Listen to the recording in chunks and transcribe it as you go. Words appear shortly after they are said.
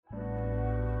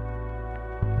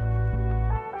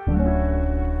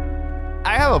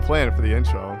have a plan for the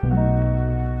intro.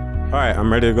 All right,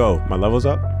 I'm ready to go. My level's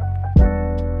up.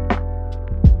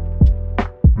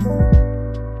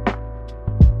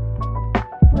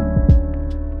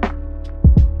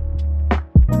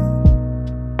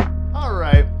 All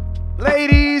right,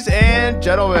 ladies and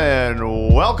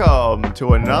gentlemen, welcome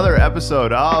to another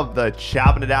episode of the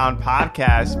Chopping It Down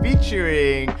podcast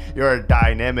featuring your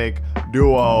dynamic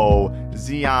duo,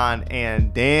 Zion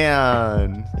and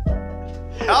Dan.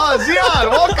 Oh, Zion,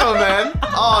 welcome, man.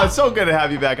 Oh, it's so good to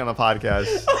have you back on the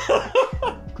podcast.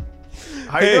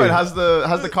 How you doing? How's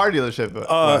the car dealership? The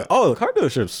car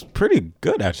dealership's pretty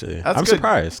good actually. I'm good.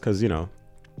 surprised because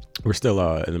we're still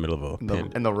in the middle of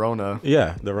in the Rona.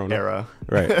 Yeah, the Rona era.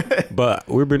 Right. But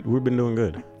we've been doing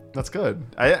good. That's good.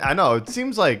 I know. It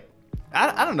seems like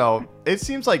I don't know. It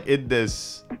seems like in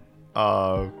this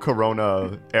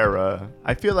Corona era,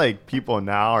 I feel like people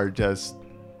now are just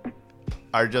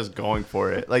going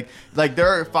for it. Like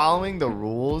they're following the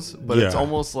rules, but it's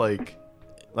almost like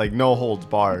no holds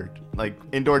barred. Like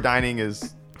indoor dining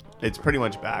it's pretty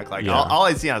much back. Like all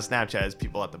I see on Snapchat is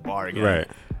people at the bar again. Right.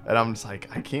 And I'm just like,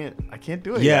 I can't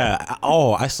do it. Yeah. Yet.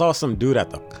 Oh, I saw some dude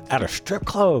at a strip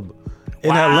club in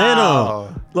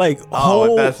Atlanta. Like,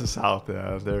 that's the South.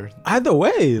 Yeah, they're either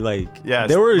way. Like,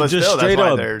 they were just still, straight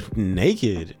up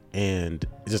naked, and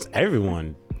just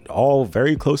everyone all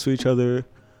very close to each other,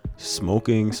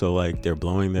 smoking. So like they're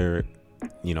blowing their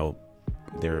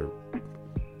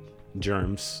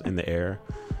germs in the air.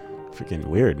 Freaking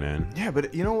weird, man. Yeah,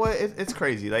 but you know what? It's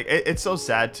crazy. Like it's so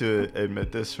sad to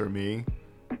admit this for me,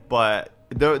 but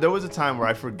there was a time where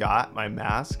I forgot my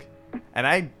mask, and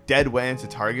I dead went into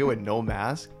Target with no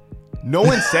mask. No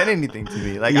one said anything to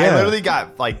me. Like I literally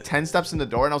got like 10 steps in the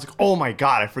door, and I was like, "Oh my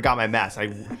god, I forgot my mask."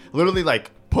 I literally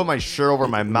like put my shirt over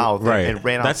my mouth and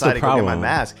ran outside to go get my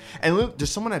mask. And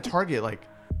there's someone at Target like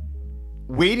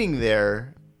waiting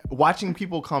there, watching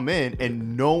people come in,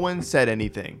 and no one said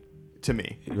anything to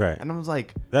me. Right. And I was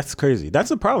like, that's crazy.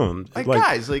 That's a problem. Like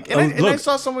guys, like, and I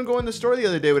saw someone go in the store the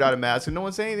other day without a mask, and no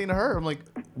one said anything to her. I'm like,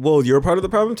 well, you're part of the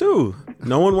problem too.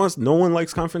 No one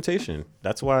likes confrontation.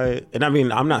 That's why. And I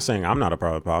mean, I'm not saying I'm not a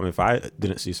part of the problem. If I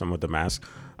didn't see someone with the mask,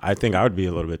 I think I would be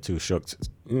a little bit too shook.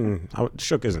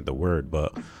 Shook isn't the word,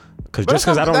 but because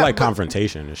I don't like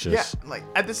confrontation. It's just like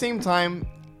at the same time,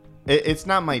 it's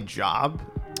not my job.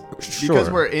 Sure.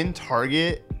 Because we're in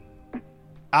Target.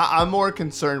 I'm more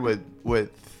concerned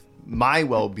with my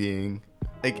well-being,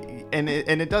 like, and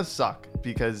it does suck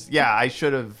because I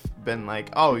should have been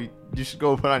like, oh, you should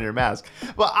go put on your mask.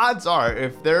 But odds are,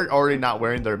 if they're already not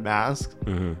wearing their mask,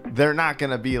 they're not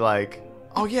gonna be like,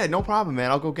 oh yeah, no problem,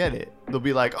 man, I'll go get it. They'll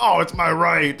be like, oh, it's my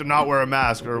right to not wear a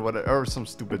mask or whatever, or some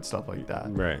stupid stuff like that.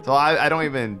 Right. So I don't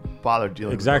even bother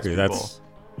dealing with those people. That's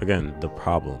again the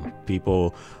problem.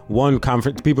 People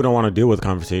don't want to deal with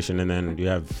confrontation, and then you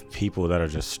have people that are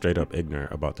just straight up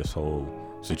ignorant about this whole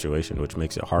situation, which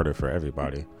makes it harder for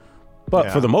everybody.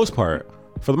 But for the most part,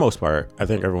 I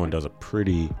think everyone does a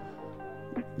pretty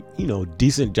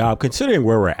decent job considering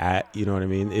where we're at. You know what I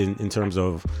mean? In terms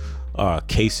of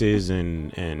cases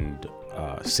and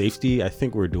safety, I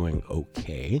think we're doing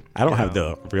okay. I don't have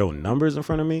the real numbers in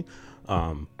front of me,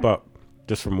 but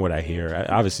just from what I hear,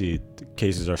 obviously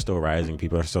cases are still rising.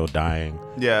 People are still dying.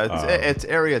 Yeah, it's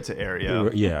area to area.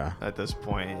 Yeah. At this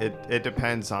point, it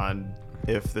depends on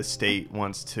if the state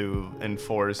wants to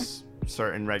enforce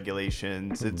certain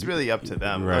regulations. It's really up to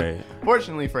them. Right. But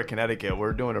fortunately for Connecticut,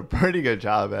 we're doing a pretty good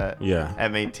job at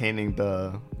maintaining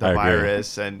the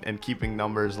virus and keeping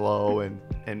numbers low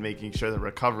and making sure the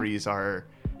recoveries are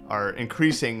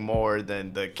increasing more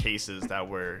than the cases that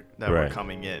were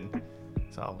coming in.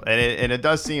 So and it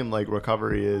does seem like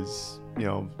recovery is,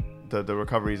 the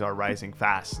recoveries are rising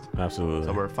fast. Absolutely.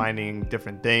 So we're finding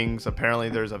different things. Apparently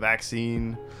there's a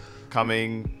vaccine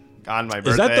coming on my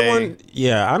birthday. Is that the one?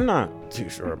 Yeah, I'm not too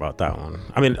sure about that one.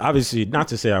 I mean, obviously, not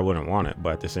to say I wouldn't want it,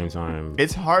 but at the same time,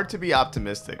 it's hard to be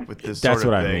optimistic with this sort of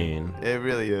thing. That's what I mean. It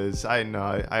really is. I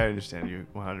know. I understand you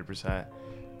 100%.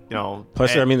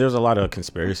 Plus, I mean, there's a lot of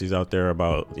conspiracies out there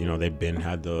about, they've been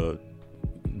had the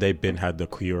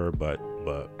cure, but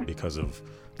because of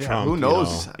Trump, who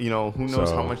knows? Who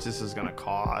knows how much this is gonna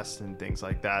cost and things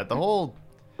like that.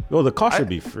 The cost should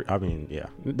be free. I mean,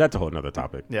 that's a whole nother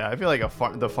topic. Yeah, I feel like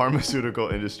the pharmaceutical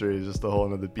industry is just a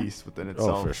whole other beast within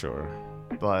itself. Oh, for sure.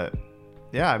 But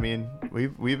I mean,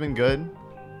 we've been good.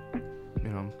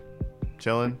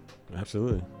 Chilling.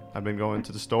 Absolutely. I've been going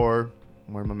to the store,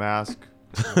 wearing my mask.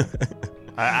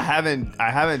 I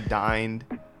haven't dined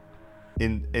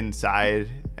inside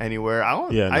anywhere.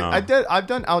 I've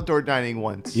done outdoor dining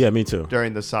once. Yeah, me too.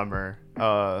 During the summer.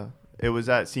 It was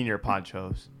at Senior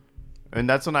Ponchos. And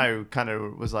that's when I kind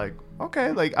of was like,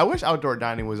 okay, like I wish outdoor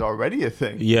dining was already a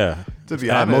thing. Yeah. To be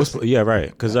honest. Right.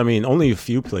 Because I mean, only a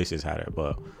few places had it,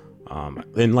 but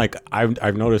and like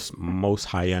I've noticed most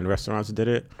high end restaurants did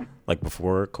it like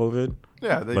before COVID.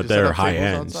 Yeah, but they're high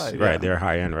end, right? They're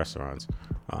high end restaurants.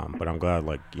 But I'm glad,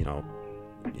 like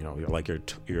like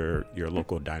your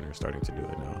local diner is starting to do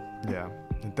it now. Yeah,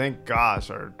 and thank gosh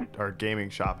our gaming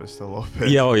shop is still open.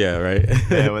 Yeah, oh yeah, right.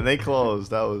 Yeah, when they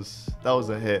closed, that was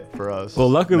a hit for us. Well,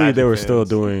 luckily Magic they were fans. still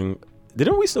doing.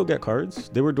 Didn't we still get cards?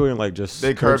 They were doing like just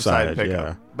They curbside pickup.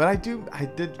 Yeah. But I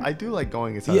do like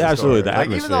going inside. Yeah, the absolutely, store. the like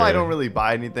even though I atmosphere. don't really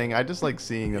buy anything, I just like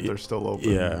seeing that they're still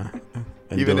open. Yeah.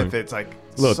 And Even doing- if it's like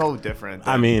Look, so different.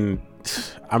 I mean,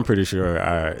 I'm pretty sure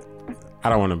I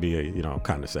don't want to be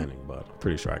condescending, but I'm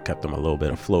pretty sure I kept them a little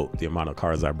bit afloat. The amount of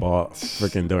cards I bought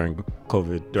freaking during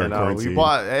COVID, during quarantine. We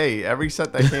bought every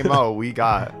set that came out we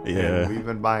got. Yeah. And we've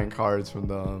been buying cards from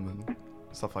them and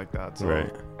stuff like that. So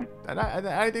Right. And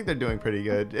I think they're doing pretty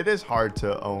good. It is hard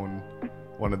to own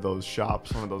one of those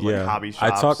shops, one of those like hobby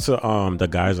shops. I talked to the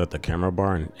guys at the Camera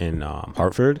Bar in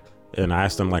Hartford, and I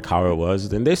asked them like how it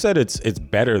was, and they said it's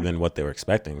better than what they were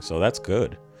expecting, so that's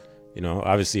good.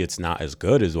 Obviously it's not as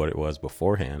good as what it was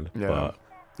beforehand, but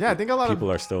yeah, I think a lot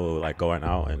people are still like going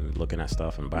out and looking at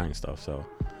stuff and buying stuff. So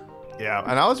yeah,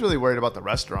 and I was really worried about the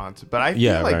restaurants, but I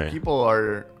feel like people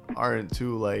aren't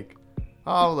too like,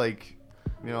 oh, like,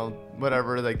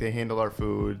 whatever, like they handle our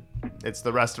food. It's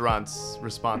the restaurant's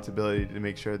responsibility to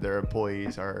make sure their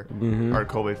employees are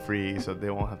COVID free, so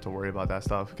they won't have to worry about that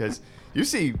stuff. Because you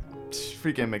see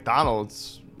freaking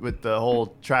McDonald's with the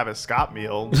whole Travis Scott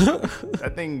meal,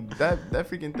 that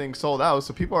freaking thing sold out,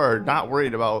 so people are not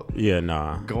worried about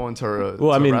going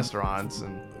to restaurants.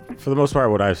 And for the most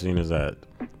part, what I've seen is that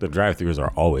the drive-thrus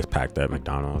are always packed at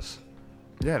McDonald's.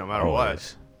 Yeah, no matter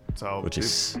what. So which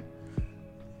is.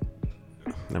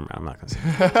 Never mind, I'm not gonna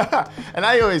say. And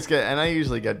I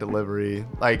usually get delivery.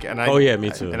 Me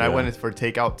too. I went for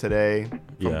takeout today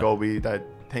from Gobi, that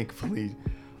thankfully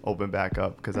opened back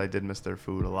up because I did miss their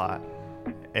food a lot.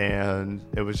 And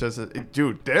it was just,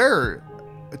 dude, their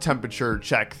temperature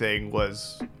check thing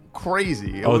was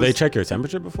crazy. They check your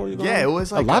temperature before you go? Yeah, it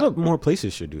was like a lot of more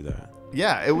places should do that.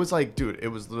 Yeah, it was like, dude, it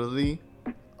was literally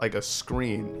like a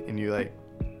screen, and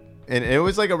and it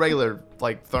was like a regular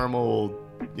like thermal,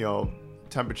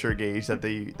 temperature gauge that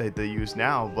they use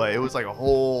now, but it was like a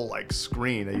whole like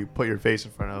screen that you put your face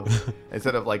in front of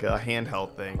instead of like a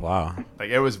handheld thing. Wow. Like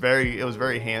it was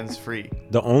very hands free.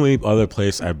 The only other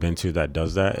place I've been to that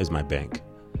does that is my bank.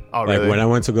 Oh, really? Like when I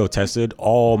went to go test it,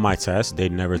 all my tests, they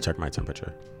never check my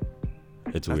temperature.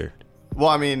 It's weird. Well,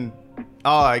 I mean,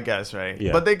 I guess, right?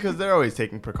 Yeah. But because they're always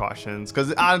taking precautions,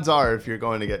 because odds are if you're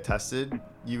going to get tested,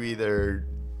 you either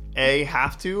A,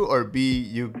 have to, or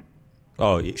B,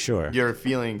 sure. you're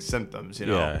feeling symptoms,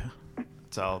 Yeah.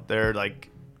 So they're like,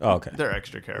 okay. They're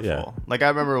extra careful. Yeah. Like I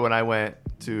remember when I went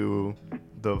to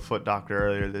the foot doctor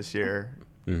earlier this year,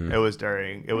 it was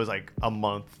like a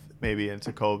month maybe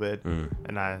into COVID,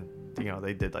 and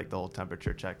they did like the whole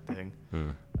temperature check thing.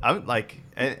 I'm like,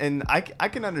 and I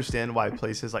can understand why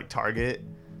places like Target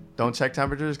don't check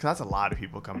temperatures, because that's a lot of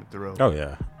people coming through. Oh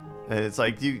yeah. And it's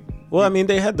like I mean,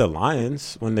 they had the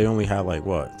Lions when they only had like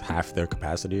half their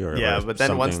capacity, or but then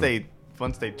something.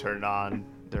 once they turned on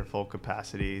their full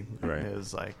capacity, right, it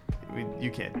was like,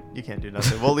 you can't do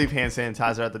nothing. We'll leave hand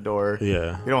sanitizer at the door.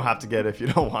 Yeah, you don't have to get it if you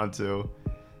don't want to.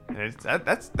 And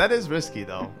that is risky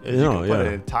though. You can put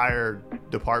an entire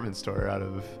department store out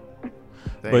of.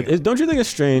 But don't you think it's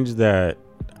strange that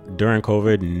during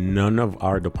COVID, none of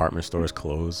our department stores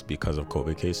closed because of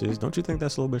COVID cases? Don't you think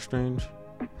that's a little bit strange?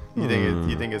 You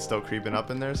think it's still creeping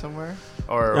up in there somewhere?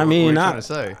 Or I mean, what are you trying to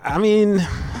say? I mean,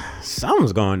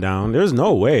 something's going down. There's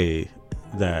no way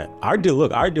that our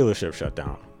dealership shut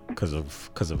down because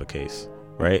of a case,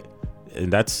 right?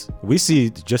 And we see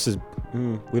just as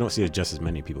we don't see just as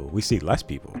many people. We see less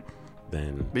people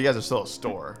than. But you guys are still a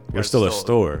store. We're still a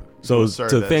store. So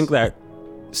to think that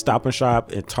Stop and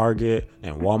Shop and Target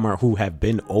and Walmart, who have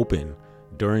been open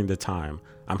during the time,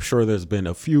 I'm sure there's been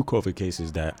a few COVID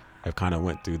cases that have kind of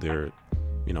went through their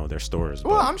stores.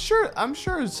 Well, I'm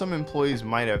sure some employees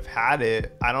might have had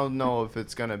it. I don't know if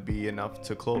it's gonna be enough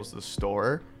to close the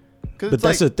store. But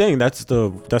that's the thing. That's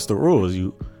the rule.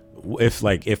 Is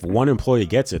if one employee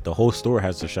gets it, the whole store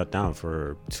has to shut down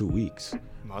for 2 weeks.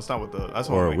 No, that's not what that's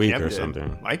or what a week camp or did.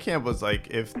 something. My camp was like,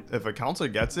 if a counselor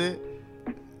gets it,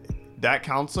 that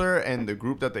counselor and the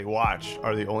group that they watch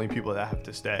are the only people that have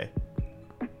to stay.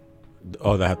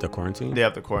 Oh, they have to quarantine? They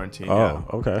have to quarantine. Oh,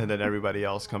 yeah. okay. And then everybody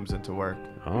else comes into work.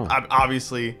 Oh.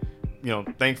 Obviously,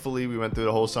 thankfully we went through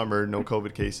the whole summer, no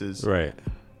COVID cases. Right.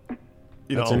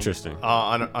 That's interesting.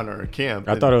 On our camp.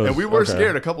 I thought it was, and we were okay.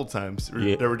 scared a couple times.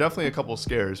 Yeah. There were definitely a couple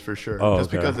scares for sure, Oh, just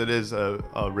okay. because it is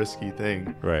a risky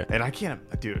thing. Right. And I can't,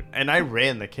 dude. And I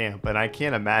ran the camp, and I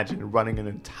can't imagine running an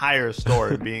entire store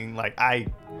and being like, I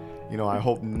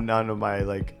hope none of my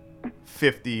like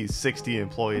 50, 60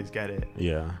 employees get it.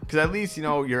 Yeah. Because at least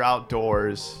you're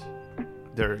outdoors.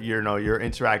 You're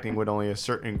interacting with only a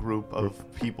certain group of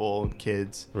people and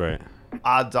kids. Right.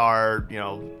 Odds are,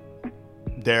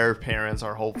 their parents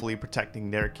are hopefully protecting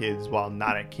their kids while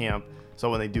not at camp. So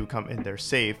when they do come in, they're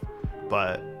safe.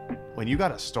 But when you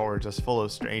got a store just full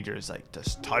of strangers, like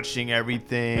just touching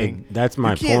everything, that's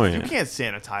my point. You can't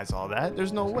sanitize all that.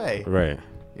 There's no way. Right.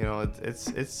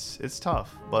 It's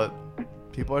tough, but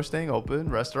people are staying open.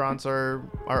 Restaurants are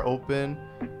open.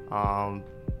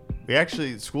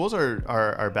 Schools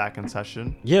are back in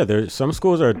session. Yeah,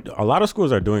 a lot of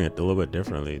schools are doing it a little bit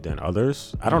differently than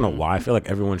others. I don't know why. I feel like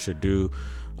everyone should do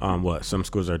what some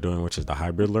schools are doing, which is the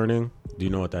hybrid learning. Do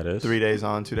you know what that is? 3 days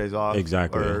on, 2 days off.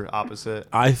 Exactly. Or opposite.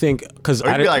 I think because Or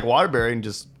you could be like Waterbury and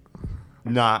just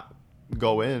not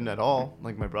go in at all,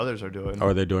 like my brothers are doing.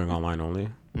 Or they're doing online only.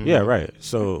 Yeah, right.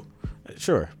 So,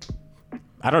 sure.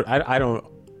 I don't.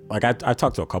 Like I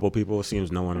talked to a couple people. It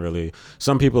seems no one really.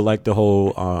 Some people like the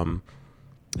whole.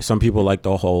 Some people like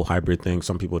the whole hybrid thing.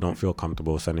 Some people don't feel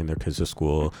comfortable sending their kids to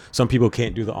school. Some people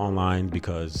can't do the online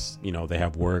because they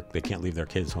have work. They can't leave their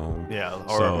kids home. Yeah,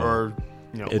 or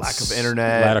lack of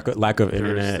internet. Lack of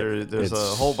internet. There's a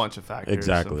whole bunch of factors.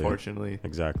 Exactly. Unfortunately.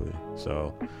 Exactly.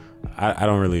 So, I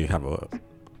don't really have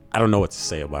I don't know what to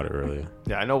say about it really.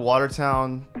 Yeah, I know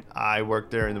Watertown. I work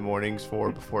there in the mornings for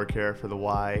Before Care for the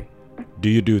Y. Do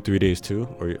you do 3 days too?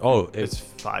 Or it's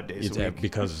 5 days a week.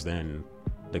 Because then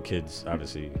the kids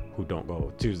obviously who don't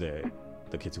go Tuesday,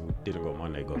 the kids who didn't go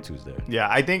Monday go Tuesday. Yeah,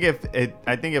 I think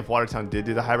if Watertown did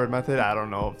do the hybrid method, I don't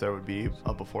know if there would be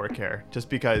a Before Care, just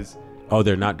because. Oh,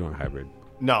 they're not doing hybrid.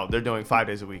 No, they're doing 5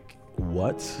 days a week.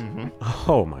 What? Mm-hmm.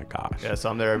 Oh my gosh. Yeah, so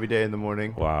I'm there every day in the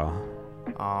morning. Wow.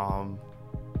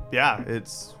 Yeah,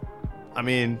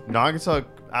 Naugatuck,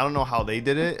 I don't know how they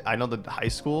did it. I know the high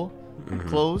school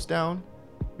closed down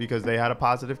because they had a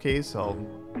positive case. So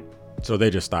they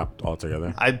just stopped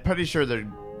altogether? I'm pretty sure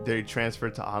they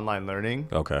transferred to online learning.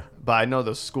 Okay. But I know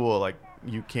the school, like,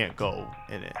 you can't go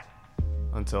in it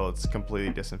until it's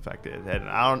completely disinfected. And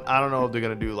I don't know if they're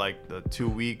going to do like the 2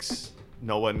 weeks,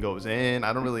 no one goes in.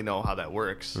 I don't really know how that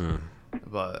works.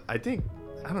 But I think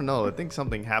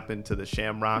something happened to the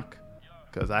Shamrock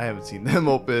because I haven't seen them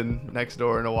open next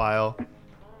door in a while.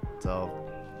 So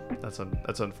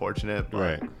that's unfortunate.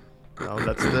 But, right.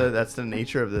 That's the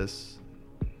nature of this.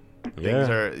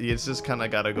 Yeah. It's just kind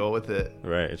of got to go with it.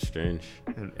 Right. It's strange.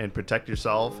 And protect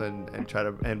yourself and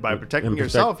by protecting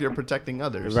yourself, you're protecting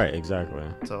others. Right. Exactly.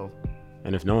 So.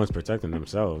 And if no one's protecting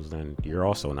themselves, then you're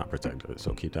also not protected.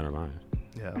 So keep that in mind.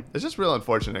 Yeah. It's just real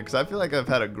unfortunate because I feel like I've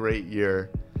had a great year.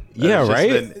 Yeah, right?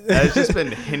 It's just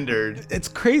been hindered. It's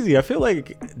crazy. I feel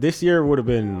like this year would have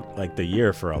been like the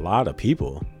year for a lot of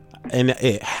people. And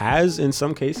it has in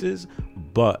some cases,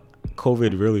 but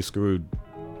COVID really screwed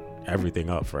everything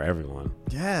up for everyone.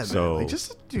 Yeah, so man.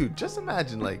 Just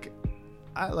imagine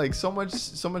so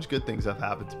much good things have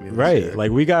happened to me this right year.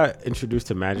 Like we got introduced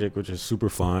to Magic, which is super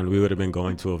fun. We would have been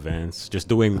going to events, just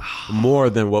doing more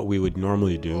than what we would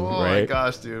normally do. Oh right? My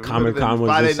gosh, dude. Comic-Con was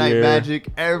Friday this Night year. Magic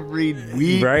every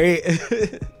week. Right.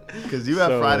 Because you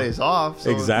have Fridays off.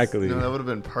 So exactly. that would have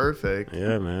been perfect.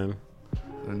 Yeah, man.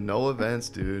 And no events,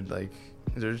 dude. Like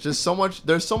there's so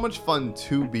much fun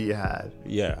to be had.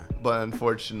 Yeah. But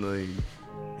unfortunately,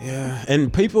 yeah.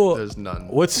 And people, there's none.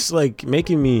 What's like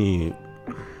making me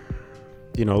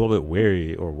a little bit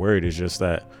wary or worried is just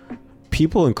that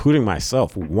people, including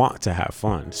myself, want to have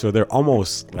fun. So they're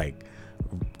almost like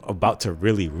about to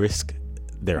really risk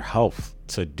their health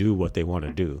to do what they want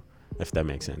to do, if that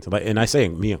makes sense. Like, and I say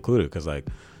me included, because like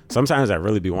sometimes I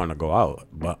really be wanting to go out,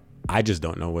 but I just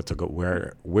don't know what to go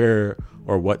where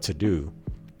or what to do.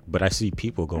 But I see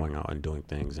people going out and doing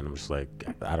things, and I'm just like,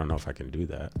 I don't know if I can do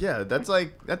that. Yeah, that's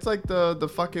like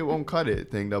the fuck it won't cut it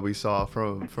thing that we saw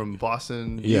from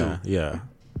Boston. Yeah, yeah.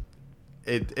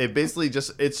 It basically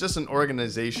it's just an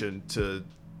organization to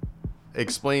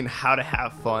explain how to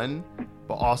have fun,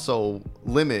 but also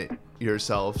limit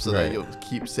yourself so that you'll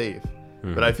keep safe.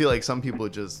 Mm-hmm. But I feel like some people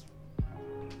just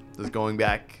going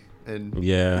back and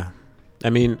I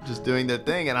mean, just doing that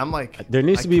thing, and I'm like, there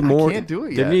needs to be more. I can't do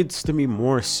it there yet. needs to be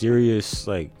more serious,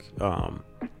 like,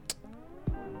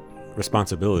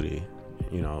 responsibility.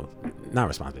 Not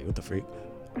responsibility. What the freak?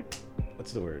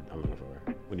 What's the word I'm looking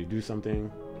for? When you do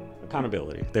something,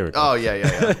 accountability. There we go. Oh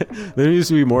yeah. There needs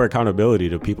to be more accountability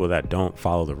to people that don't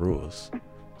follow the rules.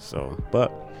 So,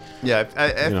 but yeah,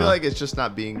 I feel know. like it's just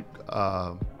not being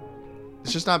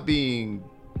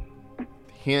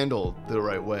handled the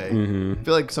right way. I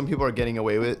feel like some people are getting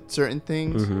away with certain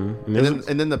things,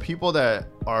 and then the people that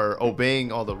are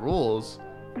obeying all the rules,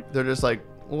 they're just like,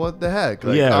 what the heck?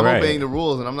 Like, Yeah, I'm right. obeying the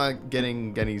rules and I'm not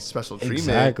getting any special treatment.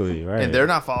 Exactly, right. And they're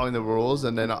not following the rules,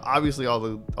 and then obviously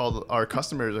our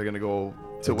customers are gonna go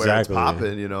to where it's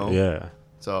popping, you know. Yeah.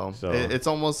 So it's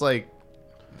almost like,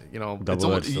 you know,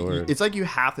 Double-edged sword. it's like you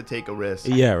have to take a risk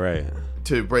Yeah, right.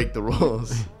 to break the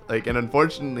rules. Like, and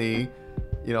unfortunately,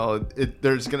 you know,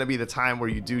 there's gonna be the time where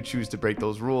you do choose to break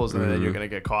those rules, and then you're gonna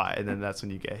get caught, and then that's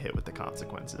when you get hit with the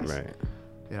consequences. Right.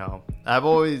 You know, I've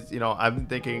always, you know, I've been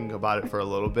thinking about it for a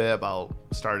little bit about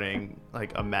starting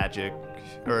like a magic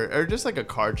or just like a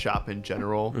card shop in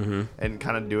general, and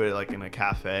kind of do it like in a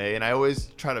cafe. And I always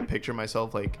try to picture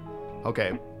myself like,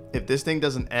 okay, if this thing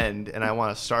doesn't end and I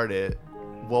want to start it,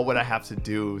 what would I have to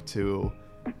do to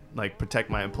like protect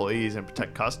my employees and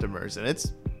protect customers? And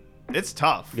it's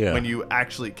tough when you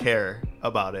actually care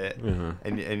about it,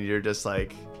 and you're just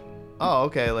like, oh,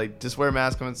 okay, like just wear a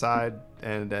mask, come inside,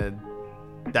 and then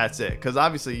that's it. Because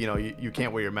obviously, you know, you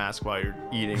can't wear your mask while you're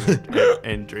eating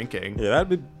and drinking. Yeah, that'd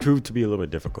be proved to be a little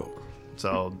bit difficult.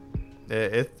 So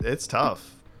it's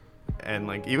tough. And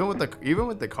like even with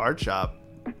the card shop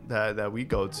that we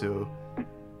go to,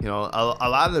 you know, a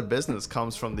lot of the business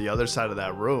comes from the other side of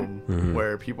that room,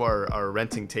 where people are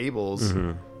renting tables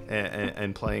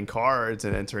and playing cards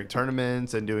and entering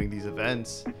tournaments and doing these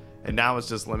events. And now it's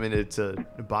just limited to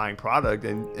buying product,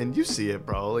 and you see it,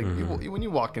 bro. Like when you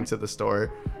walk into the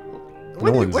store,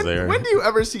 when do you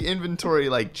ever see inventory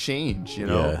like change? You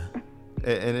know,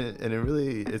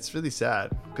 it's really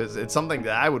sad because it's something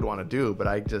that I would want to do, but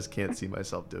I just can't see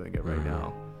myself doing it right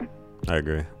now. I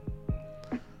agree.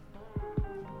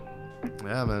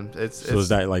 Yeah, man. So is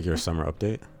that like your summer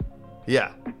update?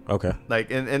 Yeah. Okay. Like,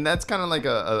 and that's kind of like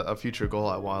a future goal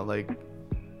I want. Like,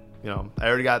 you know, I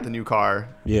already got the new car.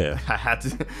 Yeah.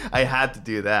 I had to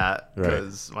do that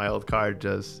because my old car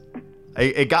just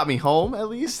it got me home at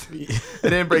least. It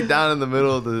didn't break down in the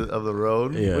middle of the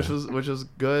road, which was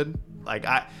good. Like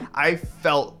I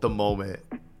felt the moment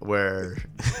where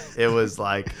it was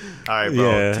like, all right,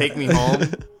 bro, take me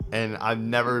home, and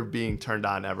I'm never being turned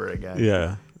on ever again.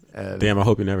 Yeah. And damn, I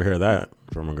hope you never hear that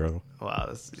from a girl.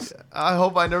 Wow, I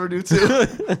hope I never do too.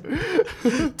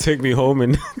 Take me home,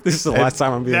 and this is the last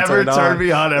time I'm being turned on. Never turn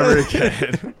me on ever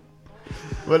again.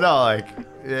 But no, like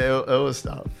it was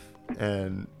tough,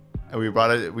 and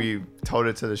we towed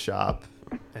it to the shop,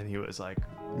 and he was like,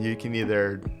 you can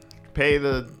either pay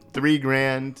the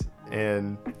 $3,000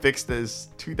 and fix this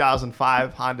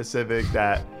 2005 Honda Civic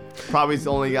that probably's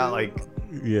only got like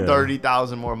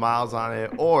 30,000 more miles on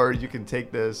it, or you can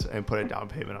take this and put a down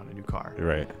payment on a new car.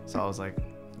 Right. So I was like,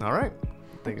 all right,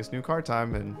 I think it's new car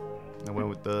time, and I went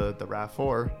with the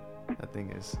RAV4. That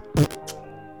thing is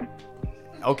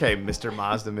okay, Mr.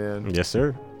 Mazda man. Yes,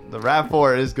 sir. The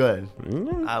RAV4 is good.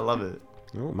 I love it.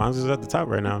 Well, Mazda's at the top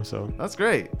right now, so that's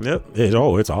great. Yep.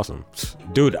 It's awesome,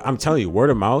 dude. I'm telling you, word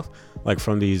of mouth, like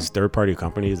from these third-party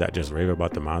companies that just rave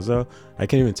about the Mazda. I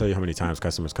can't even tell you how many times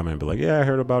customers come in and be like, "Yeah, I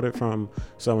heard about it from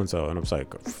so and so," and I'm just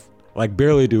like,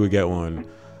 barely do we get one.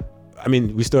 I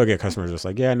mean, we still get customers just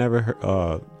like, "Yeah, I never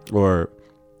heard," or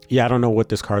 "Yeah, I don't know what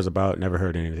this car's about. Never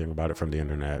heard anything about it from the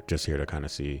internet. Just here to kind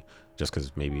of see." Just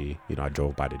because maybe, you know, I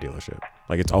drove by the dealership.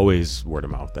 Like, it's always word of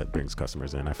mouth that brings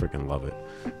customers in. I freaking love it.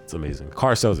 It's amazing. The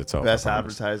car sells itself. Best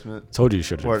advertisement. Told you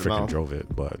should have freaking drove it,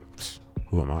 but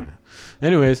who am I?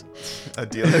 Anyways. A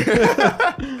dealer.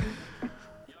 I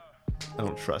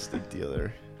don't trust a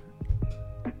dealer.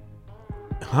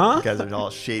 Huh? You guys are all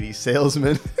shady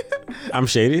salesmen. I'm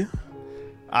shady?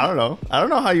 I don't know. I don't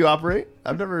know how you operate.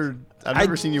 I've never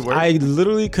seen you work. I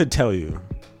literally could tell you.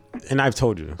 And I've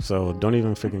told you, so don't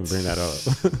even freaking bring that up.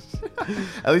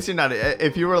 At least you're not.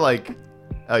 If you were like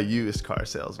a used car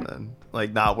salesman,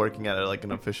 like not working at like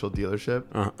an official dealership,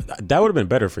 that would have been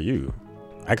better for you.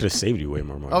 I could have saved you way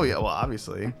more money. Oh yeah, well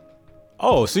obviously.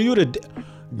 Oh, so you would have.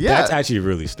 Yeah. That's actually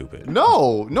really stupid.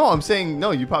 No, I'm saying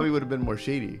no. You probably would have been more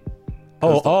shady.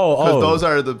 Because those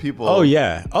are the people. Oh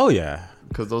yeah.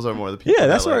 Because those are more the people. Yeah,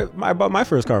 that's where I bought my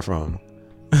first car from.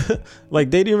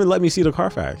 Like they didn't even let me see the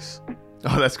Carfax.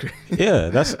 Oh, that's great. Yeah,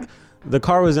 the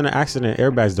car was in an accident,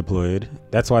 airbags deployed.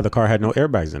 That's why the car had no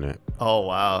airbags in it. Oh,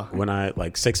 wow. When I,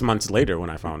 6 months later when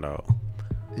I found out.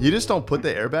 You just don't put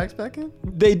the airbags back in?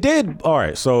 They did. All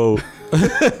right, so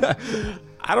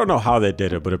I don't know how they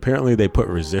did it, but apparently they put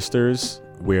resistors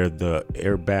where the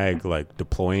airbag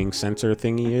deploying sensor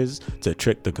thingy is to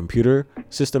trick the computer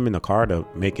system in the car to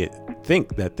make it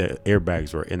think that the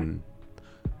airbags were in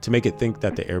to make it think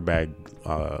that the airbags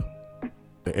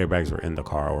were in the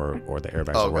car or the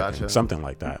airbags were working, something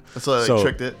like that. So they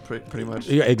tricked it pretty much.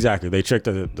 Yeah, exactly. They tricked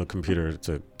the computer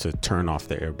to turn off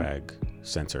the airbag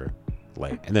sensor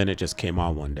light, and then it just came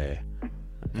on one day.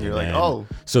 And you're like, oh.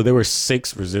 So there were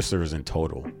 6 resistors in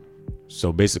total.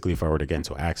 So basically, if I were to get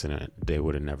into an accident, they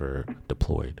would have never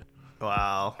deployed.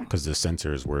 Wow. Because the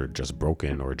sensors were just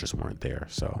broken or just weren't there.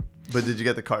 So. But did you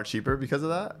get the car cheaper because of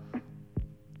that?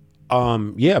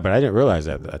 Yeah, but I didn't realize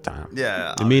that at that time. Yeah.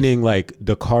 Obviously. Meaning like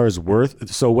the car's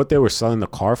worth. So what they were selling the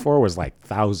car for was like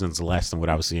thousands less than what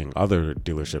I was seeing other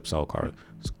dealerships sell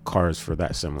cars for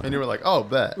that similar. And you were like, oh,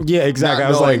 bet. Yeah, exactly. I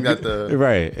was like, that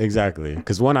right, exactly.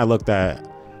 Because one I looked at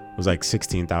was like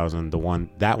 16,000.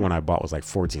 That one I bought was like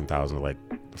 14,000. Like,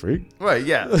 free? Right.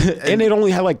 Yeah. And it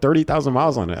only had like 30,000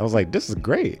 miles on it. I was like, this is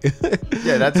great.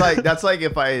 Yeah, that's like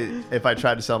if I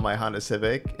tried to sell my Honda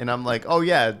Civic and I'm like, oh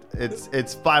yeah, it's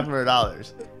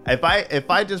 $500. If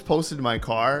I just posted my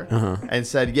car and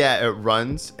said, yeah, it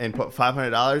runs, and put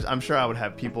 $500, I'm sure I would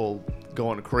have people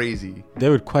going crazy. They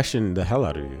would question the hell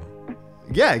out of you.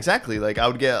 Yeah, exactly. Like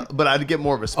I'd get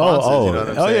more responses. You know what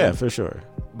I'm saying? Yeah, for sure.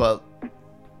 But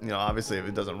obviously, if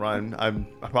it doesn't run, I'm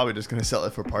probably just gonna sell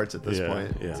it for parts at this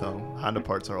point. Yeah. So Honda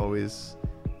parts are always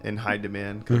in high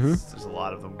demand because there's a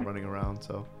lot of them running around.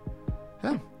 So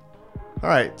yeah. All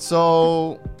right.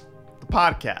 So the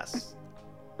podcast,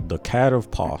 the cat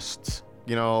of posts.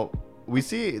 We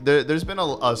see there's been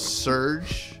a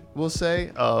surge, we'll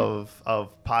say, of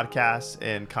podcasts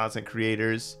and content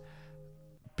creators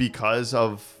because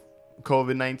of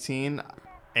COVID-19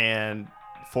 and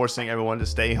forcing everyone to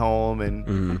stay home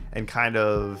and kind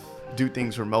of do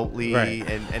things remotely, right,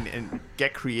 and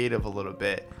get creative a little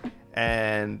bit.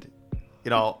 And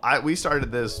we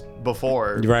started this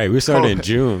before. Right, we started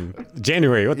in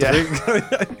January. What the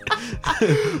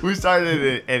heck? We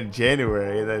started in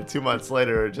January, and then 2 months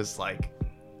later, just like,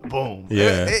 boom.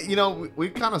 Yeah. We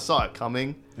kind of saw it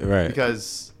coming, right?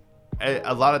 Because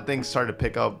a lot of things started to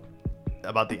pick up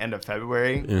about the end of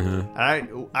February. And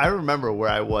I remember where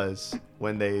I was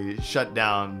when they shut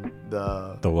down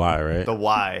the Y, right? The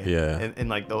Y, yeah, in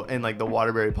the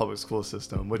Waterbury public school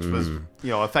system, which was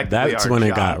effectively that's our when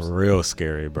jobs. It got real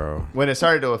scary, bro. When it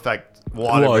started to affect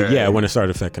Waterbury. Well, yeah, when it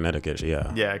started to affect Connecticut,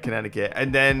 yeah, Connecticut,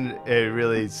 and then it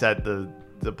really set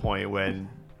the point when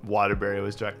Waterbury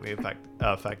was directly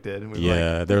affected. And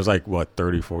there was like what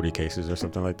 30, 40 cases or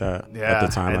something like that at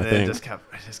the time. And I think it just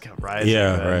kept rising.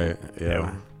 Yeah, right.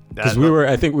 Yeah, because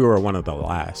I think we were one of the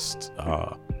last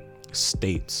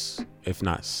states, if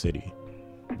not city.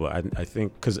 But I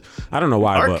think because I don't know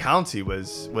why. Our county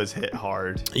was hit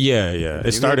hard. Yeah.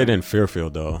 It started in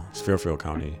Fairfield though. It's Fairfield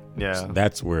County. Yeah, so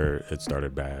that's where it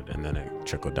started bad, and then it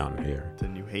trickled down here to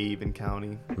New Haven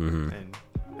County.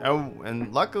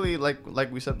 And luckily,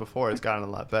 like we said before, it's gotten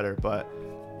a lot better. But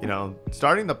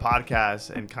starting the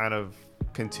podcast and kind of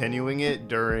continuing it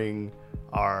during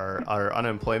our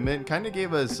unemployment kind of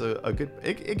gave us a good.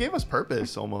 It gave us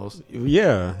purpose almost.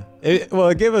 Yeah.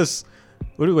 It gave us.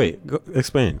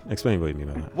 Explain what you mean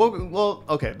by that. Well,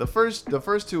 okay. The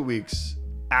first 2 weeks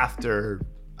after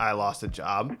I lost a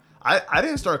job, I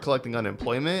didn't start collecting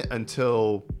unemployment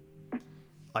until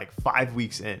like 5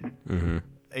 weeks in.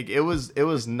 Like it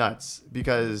was nuts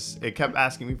because it kept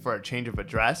asking me for a change of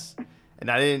address,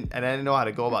 and I didn't know how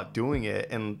to go about doing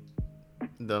it. And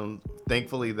then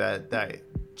thankfully that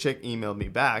chick emailed me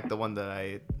back, the one that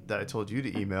I told you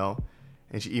to email,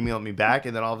 and she emailed me back,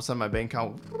 and then all of a sudden my bank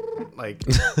account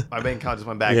just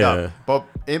went back up. But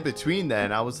in between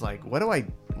then, I was like, what do I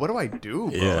do,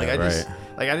 bro? Yeah,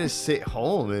 I just sit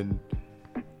home and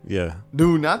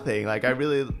do nothing. Like I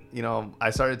really, I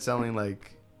started selling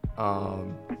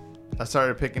I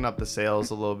started picking up the sales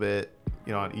a little bit,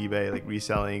 on eBay, like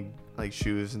reselling like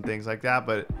shoes and things like that.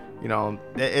 But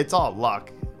it's all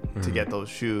luck to get those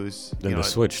shoes. Then the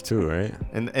Switch too, right?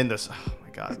 And the oh my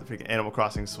god, the freaking Animal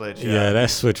Crossing Switch. Yeah, that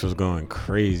Switch was going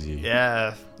crazy.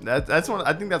 Yeah, that's one.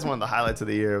 I think that's one of the highlights of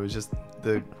the year. It was just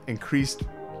the increased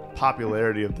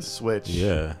popularity of the Switch.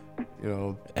 Yeah,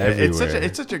 everywhere.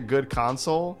 It's such a good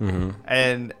console,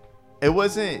 and it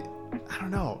wasn't. I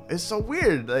don't know. It's so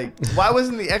weird. Like, why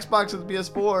wasn't the Xbox or the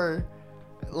PS4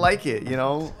 like it?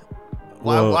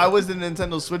 Why was the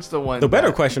Nintendo Switch the one? The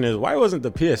better question is, why wasn't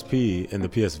the PSP and the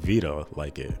PS Vita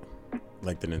like it?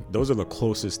 Like those are the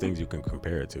closest things you can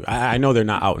compare it to. I know they're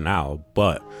not out now,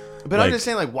 but I'm just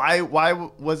saying, like, why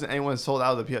wasn't anyone sold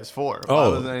out of the PS4? Why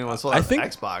wasn't anyone sold out of the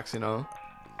Xbox?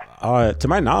 To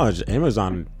my knowledge,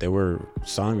 Amazon, they were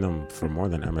selling them for more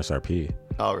than MSRP.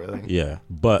 Oh, really? Yeah,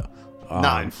 but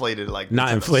not inflated like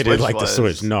the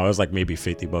Switch. No, it was like maybe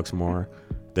 $50 more.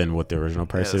 than what the original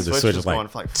price the is. The Switch Switch was is going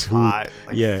for like five,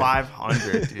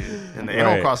 500, dude. And the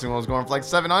Animal Crossing one was going for like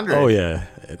 700. Oh yeah,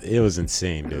 it was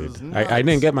insane, dude. was I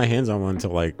didn't get my hands on one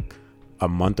until like a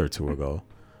month or two ago,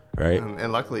 right?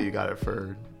 And luckily you got it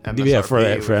for MSRP. Yeah, for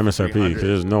MSRP, 300. because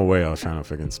there's no way I was trying to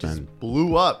freaking spend.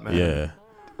 Blew up, man. Yeah.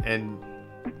 And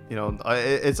you know,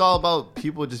 it's all about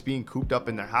people just being cooped up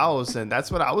in their house, and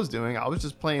that's what I was doing. I was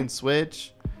just playing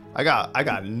Switch. I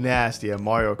got nasty at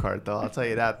Mario Kart though. I'll tell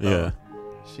you that though. Yeah.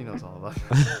 She knows all about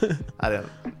that.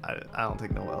 I don't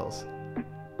take no L's.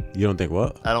 You don't think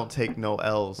what? I don't take no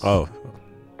L's. Oh,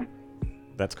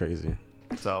 that's crazy.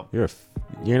 So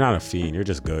you're not a fiend. You're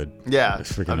just good. yeah,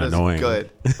 It's freaking I'm just annoying. good.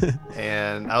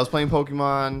 And I was playing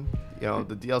Pokemon. You know,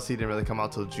 the DLC didn't really come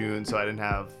out till June, so I didn't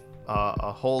have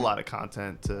a whole lot of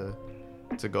content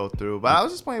to go through. But I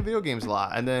was just playing video games a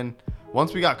lot. And then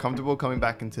once we got comfortable coming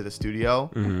back into the studio,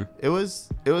 it was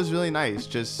really nice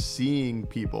just seeing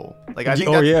people. Like I think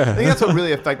I think that's what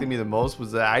really affected me the most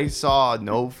was that I saw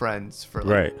no friends for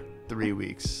like 3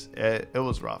 weeks. It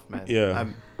was rough, man. Yeah.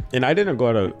 And I didn't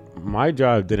go to my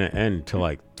job didn't end till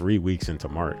like 3 weeks into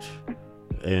March,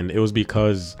 and it was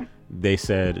because they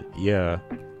said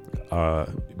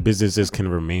businesses can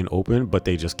remain open, but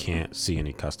they just can't see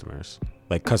any customers.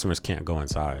 Like customers can't go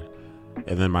inside.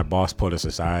 And then my boss pulled us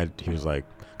aside. He was like,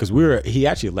 because he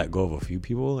actually let go of a few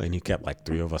people, and he kept like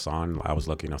 3 of us on. I was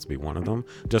lucky enough to be one of them,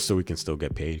 just so we can still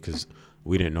get paid, because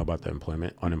we didn't know about the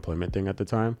unemployment thing at the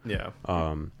time. Yeah.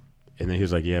 And then he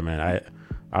was like, yeah, man,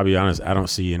 I'll be honest, I don't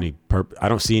see any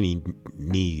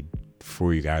need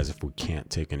for you guys if we can't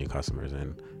take any customers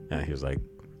in. And he was like,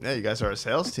 yeah, you guys are a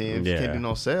sales team. If you can't do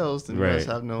no sales, then you guys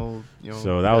have no, you know.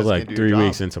 So that was like 3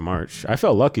 weeks into March. I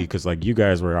felt lucky because like you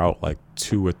guys were out like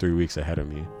 2 or 3 weeks ahead of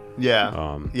me.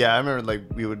 Yeah. Yeah, I remember like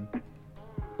we would.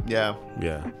 Yeah.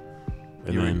 Yeah.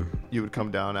 And then you would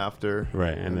come down after.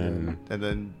 Right, and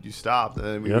then you stopped, and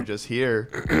then we were just here.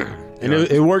 And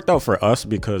it worked out for us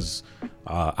because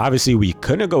obviously we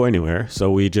couldn't go anywhere, so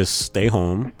we just stay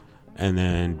home. And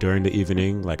then during the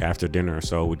evening, like after dinner or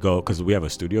so, we'd go because we have a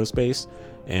studio space,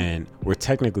 and we're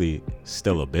technically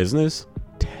still a business,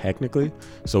 technically.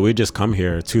 So we just come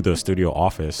here to the studio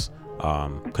office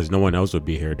because no one else would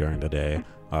be here during the day.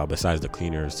 Besides the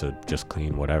cleaners to just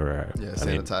clean whatever. Yeah,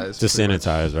 sanitize. Just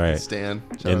sanitize, right? Stan.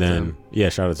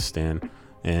 Shout out to Stan.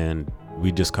 And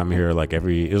we just come here like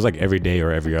every day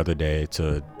or every other day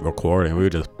to record, and we were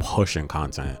just pushing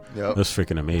content. Yep. It was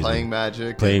freaking amazing.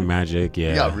 Playing Magic,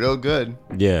 yeah. We got real good.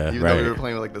 Yeah, Even right. though we were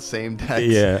playing with like the same decks.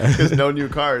 Yeah. Because no new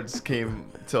cards came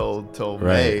till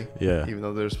May. Yeah. Even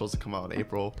though they were supposed to come out in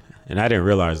April. And I didn't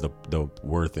realize the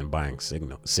worth in buying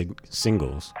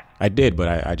singles. I did,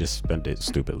 but I just spent it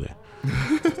stupidly.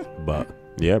 But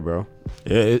yeah, bro.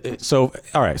 So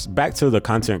all right, back to the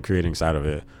content creating side of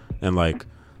it, and like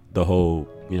the whole,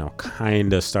 you know,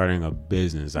 kind of starting a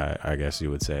business, I guess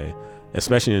you would say,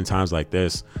 especially in times like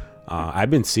this.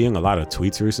 I've been seeing a lot of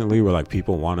tweets recently where like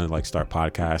people want to like start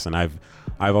podcasts, and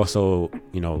I've also,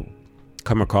 you know,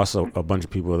 come across a bunch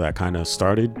of people that kind of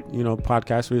started, you know,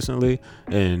 podcasts recently,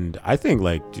 and I think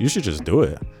like you should just do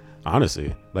it,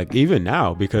 honestly. Like even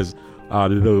now, because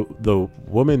the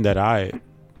woman that I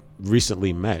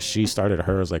recently met, she started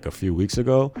hers like a few weeks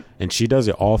ago, and she does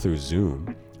it all through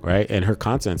Zoom, right? And her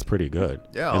content's pretty good.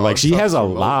 Yeah, and like she has a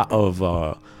lot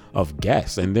of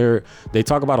guests, and they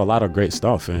talk about a lot of great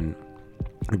stuff. And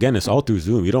again, it's all through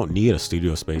Zoom. You don't need a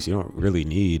studio space. You don't really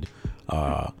need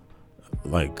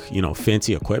like, you know,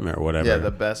 fancy equipment or whatever. Yeah, the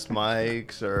best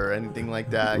mics or anything like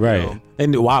that. Right. You know?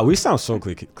 And wow, we sound so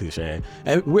cliche.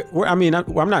 And I'm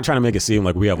not trying to make it seem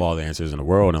like we have all the answers in the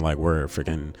world and like we're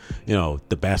freaking, you know,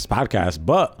 the best podcast,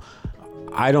 but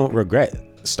I don't regret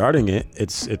starting it.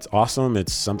 It's awesome.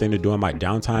 It's something to do in my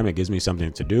downtime. It gives me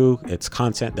something to do. It's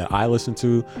content that I listen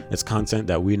to. It's content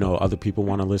that we know other people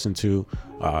want to listen to,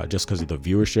 just because of the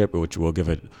viewership, which we'll give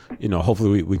it, you know,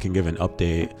 hopefully we can give an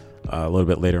update a little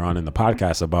bit later on in the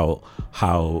podcast about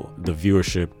how the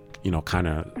viewership, you know, kind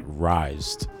of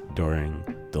rised during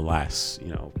the last, you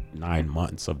know, 9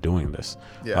 months of doing this.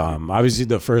 Yeah. Obviously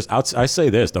the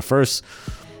first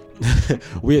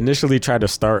we initially tried to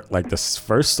start like the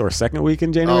first or second week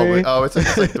in January. It took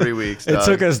us like 3 weeks. It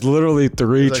took us literally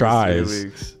three like tries. 3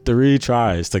 weeks. 3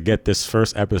 tries to get this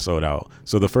first episode out.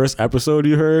 So the first episode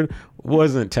you heard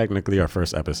wasn't technically our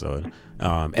first episode.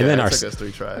 And then it took us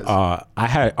 3 tries. I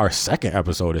had our second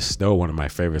episode is still one of my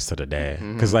favorites to the day.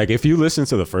 Because like if you listen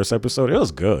to the first episode, it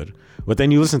was good. But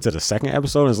then you listen to the second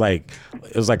episode, it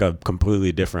was like a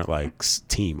completely different like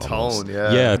team. Almost. Tone,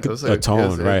 yeah. Yeah, it was a tone, it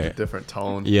was right. A different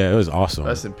tone. Yeah, it was awesome.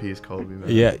 Rest in peace, Kobe, man.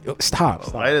 Yeah,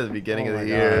 stop. Right at the beginning of the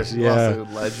year. gosh, yeah. Lost a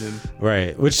legend.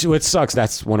 Right, which sucks.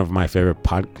 That's one of my favorite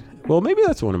well, maybe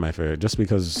that's one of my favorite, just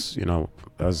because, you know,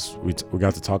 as we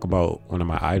got to talk about one of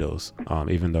my idols,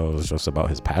 even though it was just about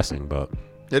his passing. But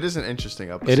it is an interesting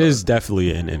episode. it is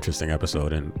definitely an interesting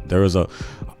episode, and there was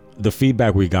the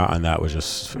feedback we got on that was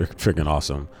just freaking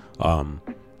awesome.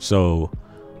 So,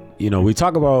 you know, we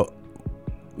talk about,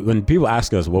 when people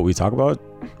ask us what we talk about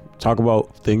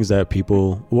things that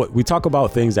we talk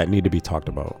about things that need to be talked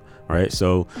about, right?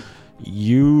 So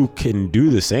you can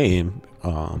do the same,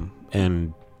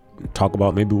 and talk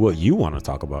about maybe what you want to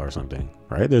talk about or something,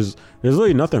 right? There's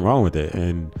really nothing wrong with it,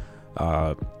 and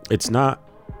it's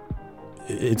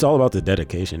all about the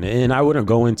dedication. And I wouldn't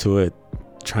go into it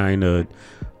trying to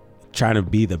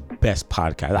be the best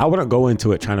podcast. I wouldn't go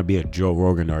into it trying to be a Joe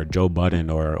Rogan or a Joe Budden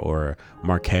or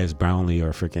Marquez Brownlee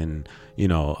or freaking, you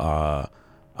know,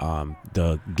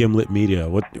 the Gimlet Media.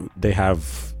 What they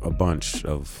have a bunch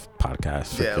of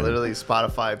podcasts. Yeah, literally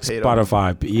Spotify paid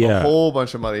yeah, a whole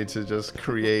bunch of money to just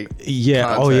create content.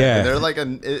 Oh yeah, and they're like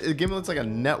Gimlet's like a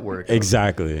network of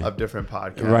different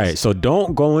podcasts. Right. So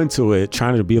don't go into it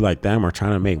trying to be like them or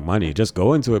trying to make money. Just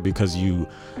go into it because you're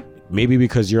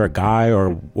a guy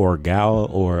or a gal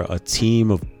or a team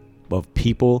of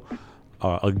people,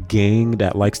 a gang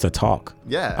that likes to talk.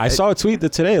 Yeah. I saw a tweet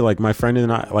that today, like my friend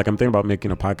and I, like I'm thinking about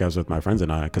making a podcast with my friends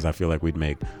and I, because I feel like we'd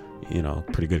make, you know,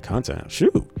 pretty good content.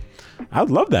 Shoot, I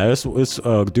would love that. It's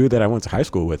a dude that I went to high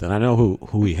school with, and I know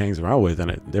who he hangs around with,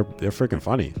 and they're freaking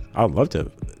funny. I would love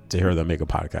to hear them make a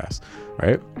podcast,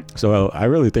 right? So I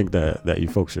really think that you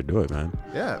folks should do it, man.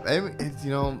 Yeah, it's,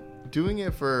 you know, doing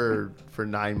it for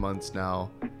 9 months now,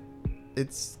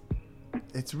 it's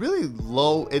really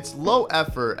low. It's low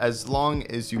effort as long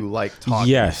as you like talking.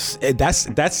 Yes,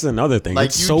 that's another thing. Like,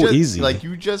 it's so easy. Like,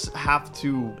 you just have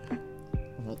to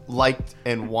like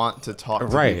and want to talk to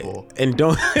people. And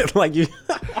don't like you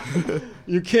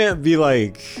can't be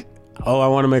like, oh, I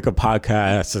want to make a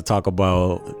podcast to talk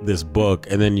about this book,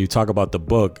 and then you talk about the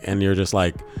book and you're just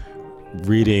like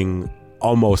reading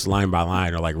almost line by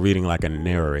line, or like reading like a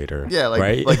narrator. Yeah, like,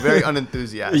 right? like very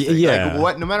unenthusiastic. Yeah.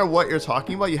 Like no matter what you're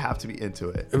talking about, you have to be into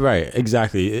it. Right,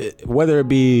 exactly. Whether it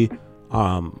be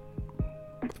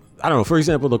I don't know, for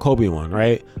example, the Kobe one,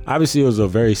 right? Obviously it was a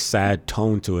very sad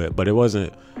tone to it, but it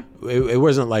wasn't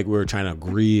like we were trying to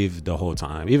grieve the whole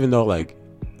time, even though like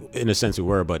in a sense we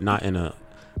were, but not in a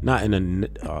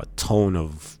tone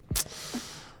of,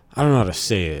 I don't know how to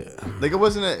say it. Like it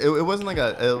wasn't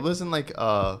like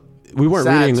we weren't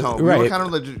sad reading tone. right. We were kind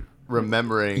of like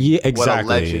remembering exactly. what a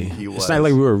legend he was. It's not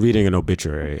like we were reading an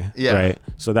obituary. Yeah. Right.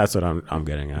 So that's what I'm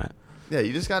getting at. Yeah,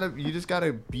 you just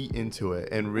gotta be into it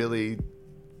and really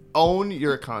own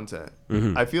your content.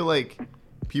 Mm-hmm. I feel like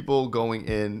people going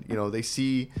in, you know, they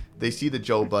see the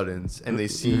Joe Buddens and they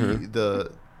see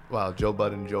Joe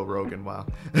Budden, Joe Rogan. Wow,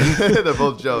 they're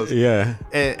both Joes. Yeah,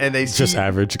 and they see, just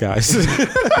average guys.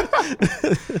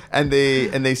 and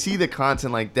they see the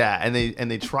content like that, and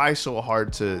they try so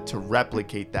hard to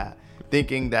replicate that,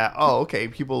 thinking that, oh, okay,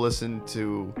 people listen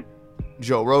to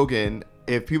Joe Rogan.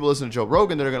 If people listen to Joe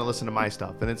Rogan, they're gonna listen to my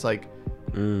stuff, and it's like,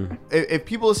 if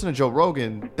people listen to Joe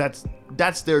Rogan,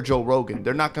 that's their Joe Rogan.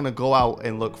 They're not gonna go out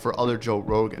and look for other Joe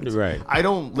Rogans. Right. I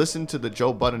don't listen to the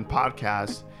Joe Budden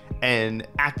podcast and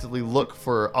actively look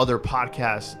for other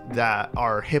podcasts that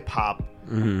are hip hop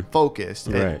focused.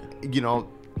 Right. And, you know,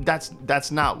 that's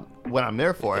not what I'm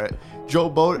there for. Joe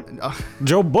Bogan.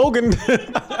 Joe Bogan.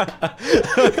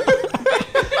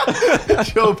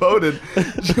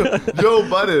 Joe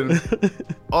Budden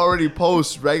already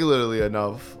posts regularly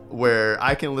enough where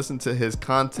I can listen to his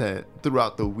content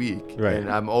throughout the week, right.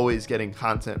 And I'm always getting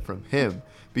content from him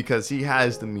because he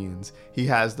has the means, he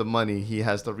has the money, he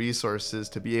has the resources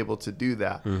to be able to do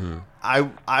that.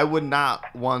 I would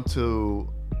not want to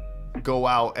go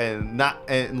out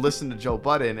and listen to Joe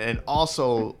Budden and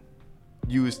also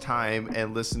use time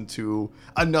and listen to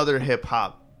another hip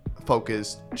hop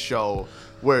focused show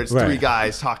where it's three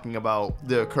guys talking about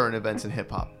the current events in hip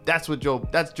hop. That's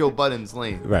Joe Budden's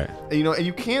lane. Right. And, you know, and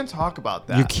you can talk about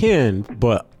that. You can,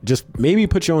 but just maybe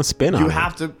put your own spin on it. You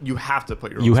have to put your own spin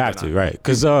on it. You have to, right.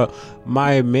 Because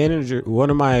my manager,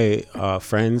 one of my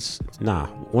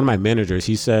managers,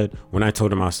 he said, when I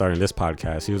told him I was starting this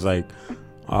podcast, he was like,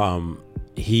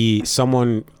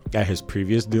 someone at his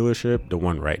previous dealership, the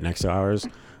one right next to ours,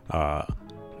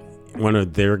 one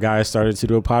of their guys started to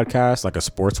do a podcast, like a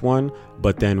sports one,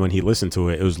 but then when he listened to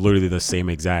it, it was literally the same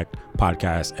exact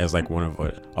podcast as like one of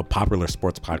a popular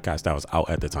sports podcast that was out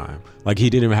at the time. Like he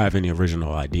didn't even have any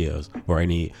original ideas or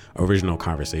any original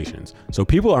conversations. So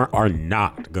people are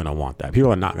not gonna want that.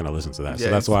 People are not gonna listen to that. Yeah,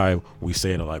 so that's why we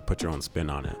say to like put your own spin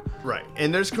on it. Right.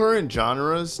 And there's current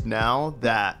genres now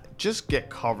that just get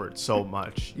covered so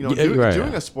much. You know, Yeah,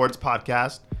 doing a sports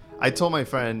podcast, I told my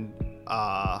friend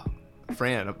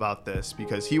Fran about this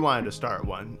because he wanted to start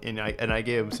one, and I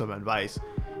gave him some advice,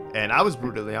 and I was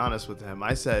brutally honest with him.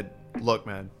 I said, look,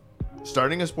 man,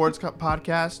 starting a sports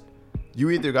podcast, you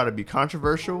either got to be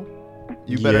controversial,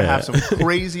 you better have some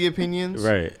crazy opinions,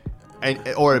 right,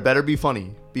 or it better be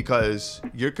funny, because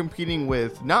you're competing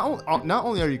with not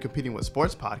only are you competing with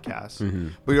sports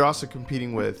podcasts, but you're also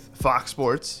competing with Fox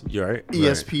Sports, right,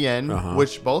 ESPN,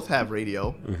 which both have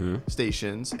radio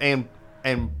stations, and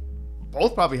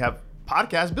both probably have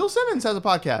podcasts. Bill Simmons has a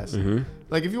podcast.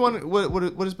 Like, if you want,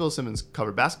 what does Bill Simmons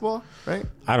cover? Basketball, right?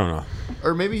 I don't know.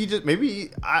 Or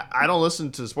I don't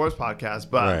listen to sports podcasts,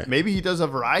 but maybe he does a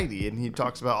variety and he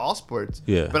talks about all sports.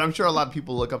 Yeah. But I'm sure a lot of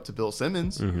people look up to Bill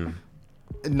Simmons.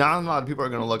 Not a lot of people are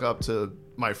going to look up to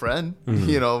my friend,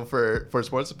 you know, for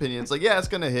sports opinions. Like, yeah, it's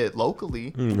going to hit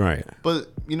locally. Right.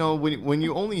 But, you know, when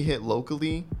you only hit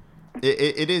locally,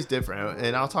 it is different.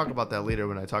 And I'll talk about that later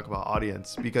when I talk about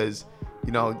audience, because,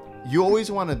 you know, you always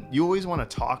want to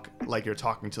talk like you're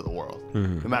talking to the world,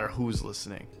 no matter who's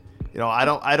listening. You know,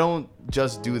 I don't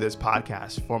just do this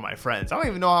podcast for my friends. I don't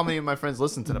even know how many of my friends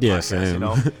listen to the podcast, same. you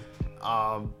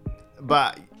know.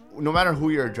 But no matter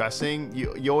who you're addressing,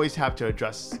 you always have to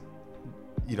address,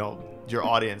 you know, your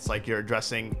audience like you're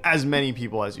addressing as many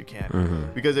people as you can.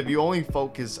 Because if you only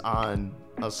focus on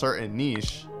a certain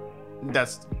niche,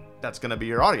 that's going to be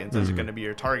your audience. That's going to be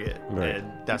your target. Right.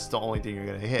 And that's the only thing you're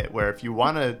going to hit. Where if you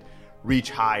want to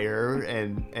reach higher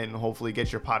and hopefully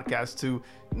get your podcast to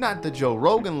not the Joe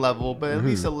Rogan level, but at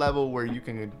least a level where you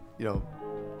can, you know,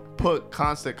 put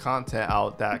constant content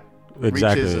out that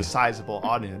reaches a sizable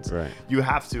audience, right, you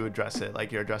have to address it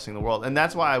like you're addressing the world. And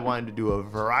that's why I wanted to do a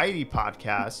variety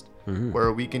podcast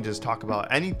where we can just talk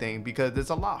about anything, because it's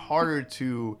a lot harder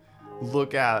to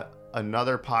look at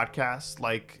another podcast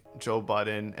like Joe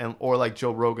Budden or like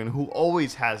Joe Rogan, who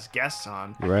always has guests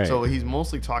on. Right. So he's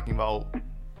mostly talking about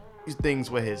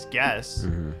things with his guests,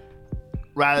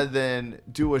 rather than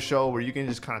do a show where you can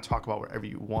just kind of talk about whatever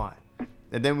you want.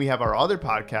 And then we have our other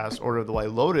podcast, Order of the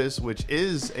White Lotus, which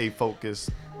is a focused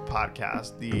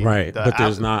podcast.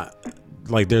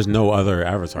 But there's no other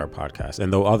Avatar podcast,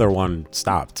 and the other one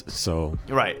stopped. So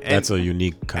that's a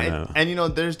unique kind of. And you know,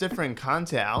 there's different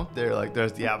content out there. Like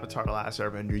there's the Avatar: The Last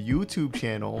Airbender YouTube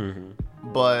channel,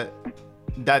 but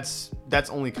that's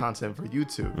only content for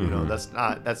YouTube. You know, that's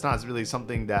not really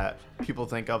something that people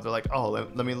think of. They're like, oh,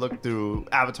 let me look through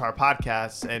Avatar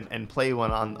podcasts and play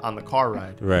one on the car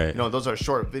ride. Right. You know, those are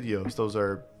short videos. Those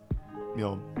are, you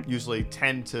know, usually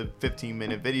 10 to 15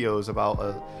 minute videos about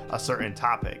a certain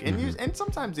topic, and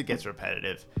sometimes it gets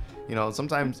repetitive. You know,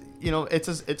 sometimes, you know, it's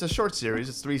a short series.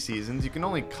 It's 3 seasons. You can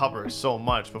only cover so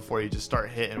much before you just start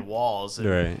hitting walls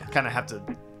and kind of have to,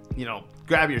 you know,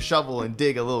 grab your shovel and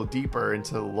dig a little deeper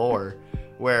into the lore.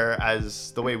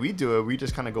 Whereas the way we do it, we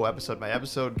just kind of go episode by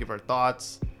episode, give our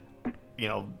thoughts, you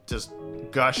know, just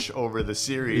gush over the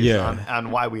series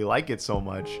on why we like it so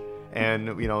much. And,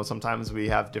 you know, sometimes we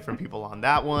have different people on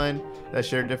that one that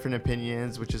share different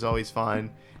opinions, which is always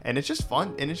fun. And it's just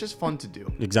fun. And it's just fun to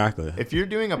do. Exactly. If you're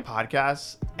doing a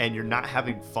podcast and you're not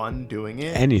having fun doing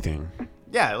it. Anything.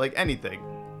 Yeah, like anything.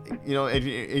 You know, if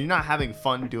you're not having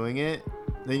fun doing it,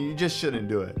 then you just shouldn't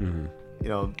do it. You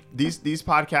know, these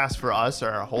podcasts for us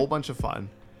are a whole bunch of fun.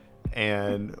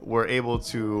 And we're able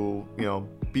to, you know,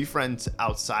 be friends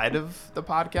outside of the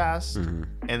podcast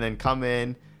and then come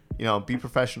in, you know, be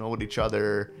professional with each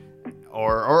other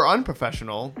or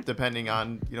unprofessional, depending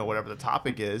on, you know, whatever the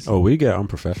topic is. Oh, we get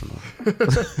unprofessional.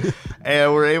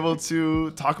 And we're able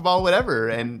to talk about whatever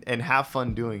and have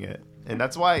fun doing it. And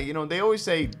that's why, you know, they always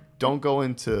say don't go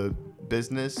into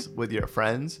business with your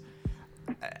friends.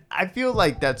 I feel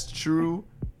like that's true,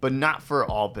 but not for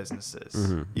all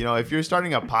businesses. You know, if you're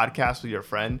starting a podcast with your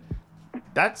friend,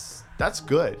 that's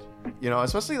good. You know,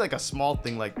 especially like a small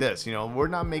thing like this. You know, we're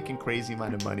not making crazy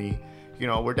amount of money. You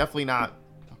know, we're definitely not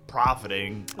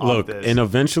profiting off this. And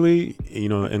eventually, you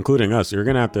know, including us, you're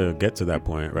gonna have to get to that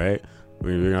point, right?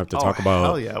 We're gonna have to talk about.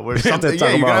 Hell yeah, we're have to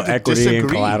talk about equity and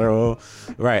collateral,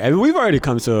 right? I mean, we've already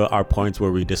come to our points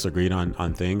where we disagreed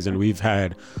on things, and we've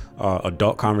had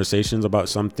adult conversations about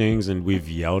some things, and we've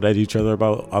yelled at each other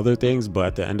about other things. But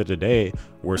at the end of the day,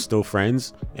 we're still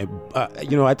friends, and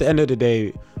you know, at the end of the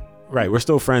day, Right. We're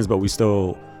still friends, but we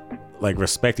still like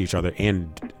respect each other and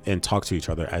talk to each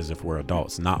other as if we're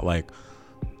adults, not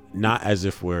as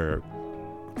if we're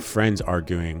friends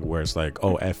arguing where it's like,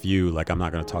 oh, F you, like I'm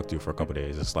not going to talk to you for a couple of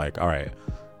days. It's like, all right,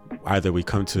 either we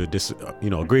come to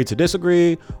agree to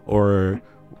disagree, or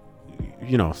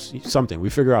something, we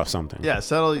figure out something. You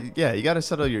got to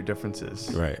settle your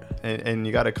differences, right? And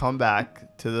you got to come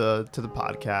back to the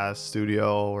podcast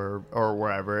studio or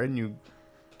wherever, and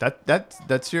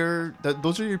those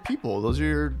are your people. Those are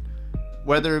your,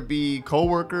 whether it be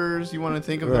coworkers, you want to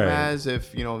think of them as,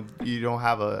 if you don't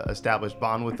have a established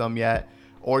bond with them yet,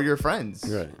 or your friends.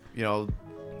 Right.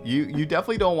 You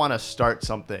definitely don't want to start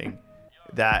something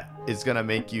that is gonna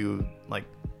make you like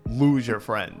lose your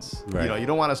friends. Right. You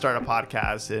don't want to start a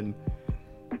podcast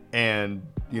and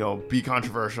be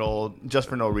controversial just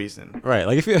for no reason. Right.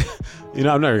 Like if you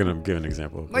I'm never gonna give an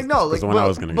example. Like no, like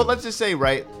but let's just say,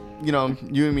 right, you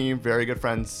and me, very good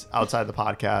friends outside the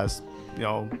podcast,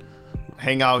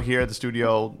 hang out here at the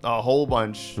studio a whole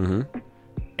bunch. Mm-hmm.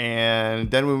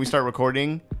 And then when we start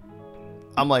recording,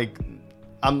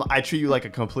 I treat you like a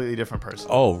completely different person.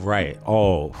 Oh, right.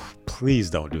 Oh, please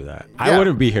don't do that. Yeah. I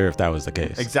wouldn't be here if that was the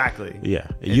case. Exactly. Yeah.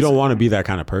 You don't want to be that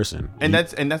kind of person. And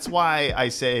that's why I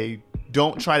say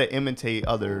don't try to imitate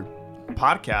other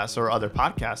podcasts or other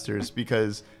podcasters,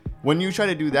 because when you try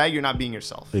to do that, you're not being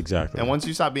yourself. Exactly. And once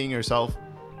you stop being yourself,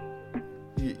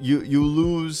 you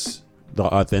lose the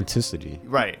authenticity.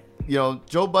 Right.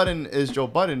 Joe Budden is Joe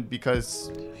Budden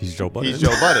because he's Joe Budden. He's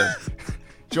Joe Budden.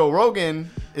 Joe Rogan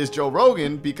is Joe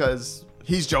Rogan because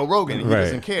he's Joe Rogan. He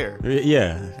doesn't care.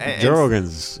 Yeah. Joe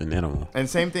Rogan's an animal. And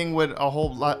same thing with a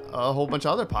whole bunch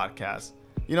of other podcasts.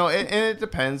 And it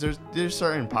depends. There's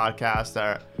certain podcasts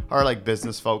that are like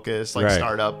business focused, like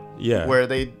startup. Yeah. Where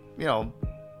they,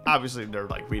 obviously they're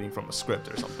like reading from a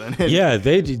script or something. Yeah,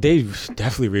 they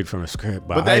definitely read from a script.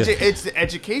 But it's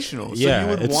educational. So you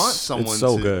would want someone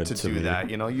to do me. that.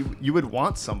 You would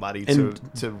want somebody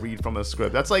to read from a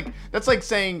script. That's like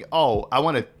saying, oh, I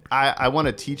want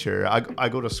a teacher. I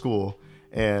go to school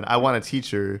and I want a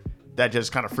teacher that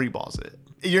just kind of freeballs it.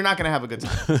 You're not going to have a good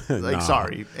time. Like,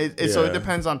 sorry. So it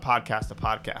depends on podcast to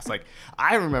podcast. Like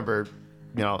I remember,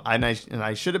 and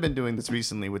I should have been doing this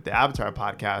recently with the Avatar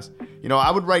podcast.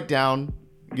 I would write down,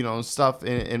 stuff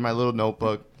in my little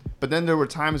notebook, but then there were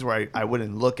times where I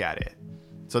wouldn't look at it.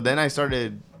 So then I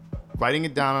started writing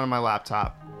it down on my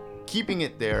laptop, keeping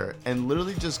it there, and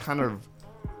literally just kind of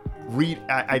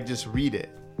I just read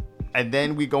it. And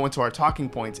then we go into our talking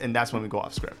points, and that's when we go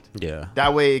off script. Yeah.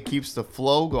 That way it keeps the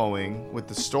flow going with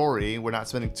the story. We're not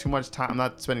spending too much time. I'm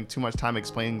not spending too much time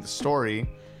explaining the story,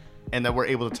 and then we're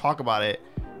able to talk about it.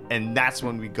 And that's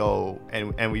when we go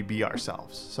and we be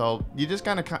ourselves. So you just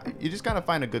gotta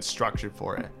find a good structure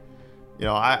for it.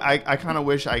 I kind of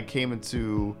wish I came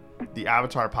into the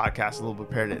Avatar podcast a little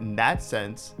prepared in that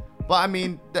sense. But I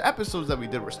mean, the episodes that we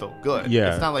did were still good.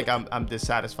 Yeah. It's not like I'm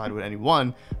dissatisfied with any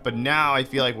one, but now I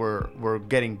feel like we're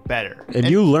getting better. And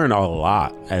you learn a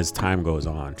lot as time goes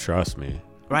on. Trust me.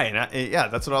 Right. And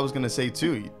that's what I was gonna say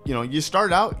too. You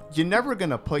start out, you're never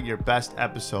gonna put your best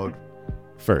episode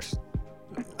first.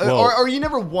 Or you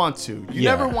never want to. You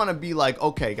never want to be like,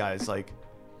 okay, guys, like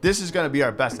this is gonna be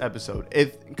our best episode,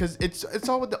 because it's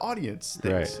all what the audience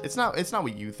thinks. Right. It's not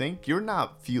what you think. You're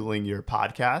not fueling your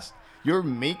podcast. You're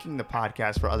making the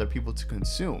podcast for other people to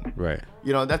consume. Right.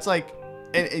 That's like,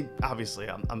 and obviously,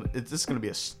 this is gonna be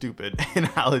a stupid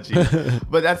analogy,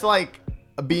 but that's like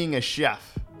being a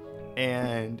chef,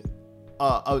 and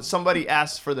somebody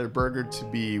asks for their burger to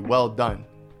be well done,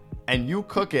 and you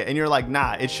cook it, and you're like,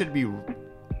 nah, it should be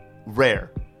rare,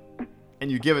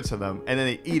 and you give it to them, and then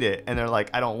they eat it, and they're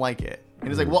like, I don't like it, and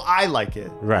it's like, well, I like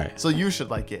it, right? So you should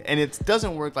like it, and it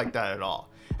doesn't work like that at all.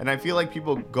 And I feel like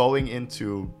people going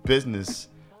into business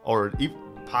or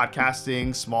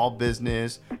podcasting, small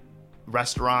business,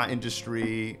 restaurant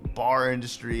industry, bar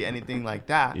industry, anything like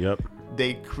that. Yep.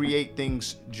 They create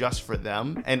things just for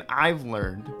them. And I've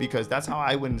learned, because that's how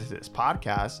I went into this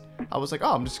podcast. I was like,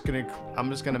 oh, I'm just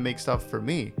gonna make stuff for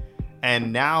me.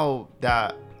 And now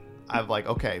that I've like,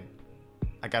 okay,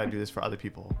 I gotta do this for other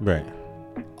people. Right.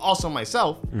 Also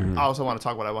myself, I also want to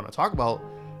talk what I want to talk about.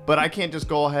 But I can't just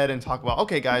go ahead and talk about,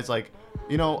 okay, guys, like,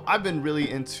 I've been really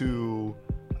into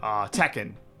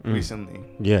Tekken recently.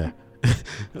 Yeah.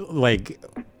 Like,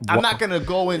 I'm not going to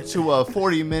go into a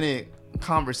 40-minute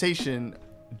conversation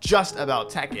just about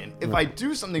Tekken. If I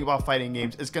do something about fighting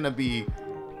games, it's going to be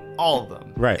all of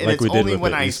them. Right, and like it's we did only with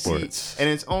when the I esports. see, and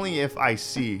it's only if I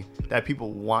see that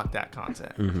people want that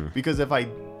content. Because if I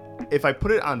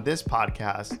put it on this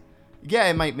podcast, yeah,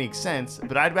 it might make sense,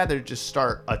 but I'd rather just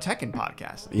start a Tekken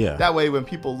podcast. Yeah. That way, when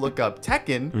people look up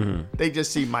Tekken, they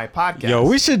just see my podcast. Yo,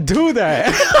 we should do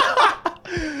that.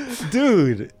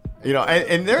 Dude. You know,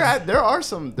 and there are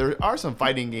some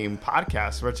fighting game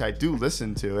podcasts which I do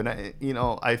listen to, and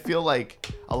I feel like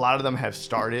a lot of them have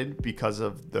started because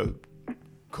of the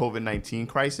COVID-19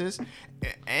 crisis,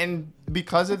 and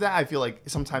because of that, I feel like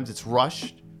sometimes it's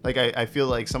rushed. Like I feel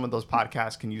like some of those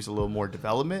podcasts can use a little more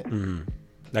development,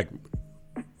 Like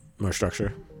more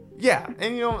structure. Yeah,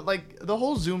 and like the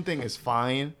whole Zoom thing is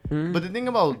fine, but the thing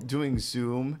about doing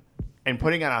Zoom and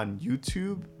putting it on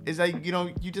YouTube is that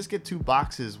you just get two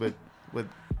boxes with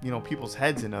people's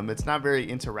heads in them. It's not very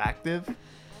interactive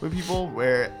with people.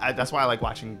 That's why I like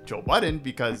watching Joe Budden,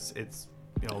 because it's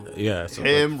it's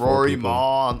him, like Rory,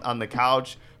 Ma on the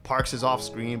couch. Parks is off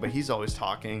screen, but he's always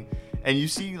talking, and you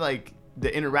see like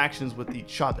the interactions with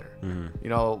each other.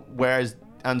 Whereas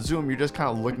on Zoom you're just kind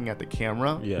of looking at the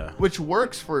camera, which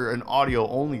works for an audio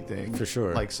only thing for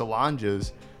sure, like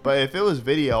Solange's. But if it was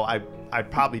video,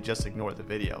 I'd probably just ignore the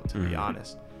video, to be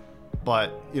honest.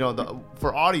 But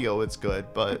for audio it's good,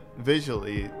 but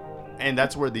visually, and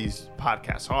that's where these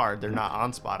podcasts are. They're not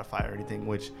on Spotify or anything,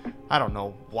 which I don't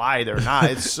know why they're not.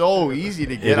 It's so easy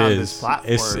to get on this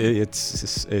platform.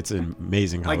 It's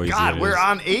amazing how easy God, it is. we're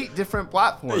on 8 different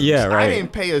platforms. Yeah, right. I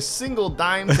didn't pay a single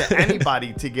dime to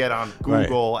anybody to get on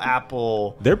Google,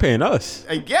 Apple. They're paying us.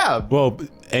 Yeah. Well,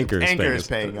 Anchor is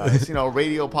paying us.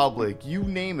 Radio Public, you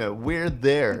name it, we're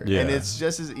there. Yeah. And it's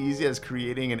just as easy as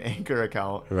creating an Anchor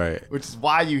account. Right. Which is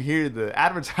why you hear the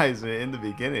advertisement in the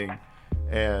beginning.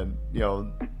 And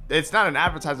it's not an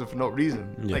advertisement for no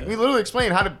reason. Yeah. Like, we literally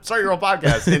explain how to start your own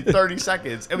podcast in 30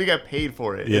 seconds, and we get paid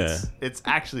for it. Yeah. It's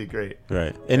actually great.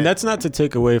 Right. And that's not to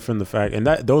take away from the fact, and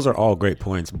those are all great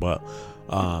points, but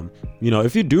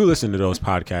if you do listen to those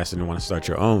podcasts and you want to start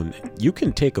your own, you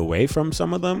can take away from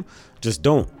some of them. Just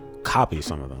don't copy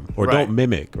some of them, or don't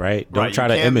mimic, right? Don't try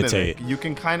to imitate. Mimic. You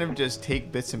can kind of just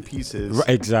take bits and pieces. Right,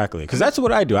 exactly. Because that's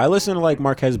what I do. I listen to like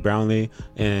Marquez Brownlee,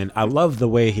 and I love the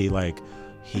way he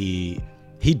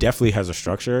definitely has a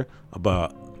structure,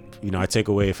 but I take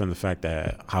away from the fact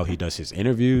that how he does his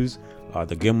interviews.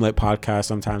 The Gimlet podcast,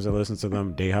 sometimes I listen to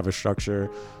them. They have a structure.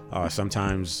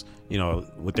 Sometimes,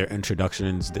 with their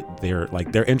introductions, they're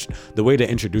like the way they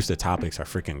introduce the topics are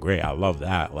freaking great. I love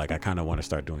that. Like, I kind of want to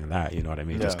start doing that. You know what I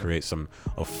mean? Yeah. Just create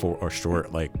a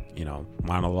short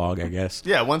monologue, I guess.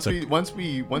 Yeah. Once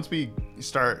we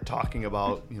start talking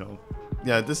about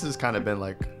this has kind of been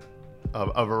like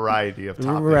a variety of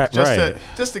topics,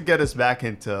 just to get us back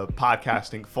into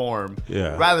podcasting form,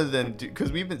 rather than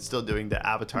because we've been still doing the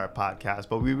Avatar podcast,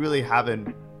 but we really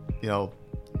haven't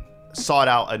sought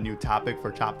out a new topic for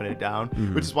chopping it down,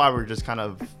 which is why we're just kind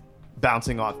of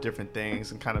bouncing off different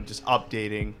things and kind of just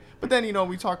updating. But then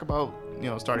we talk about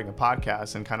starting a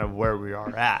podcast and kind of where we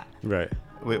are at, right,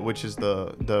 which is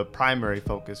the primary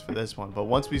focus for this one. But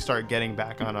once we start getting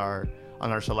back on our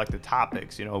selected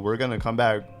topics, we're gonna come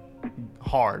back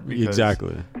hard, because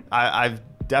exactly. I've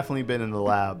definitely been in the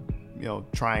lab,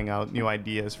 trying out new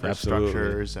ideas for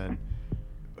structures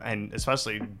and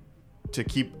especially to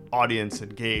keep audience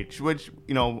engaged, which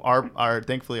our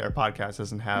thankfully our podcast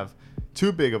doesn't have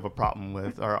too big of a problem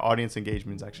with. Our audience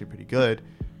engagement is actually pretty good,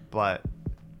 but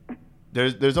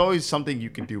there's always something you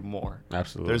can do more.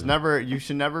 Absolutely. You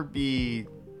should never be,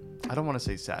 I don't want to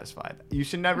say satisfied. You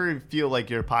should never feel like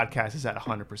your podcast is at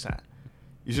 100%.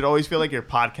 You should always feel like your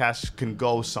podcast can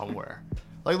go somewhere.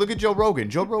 Like, look at Joe Rogan.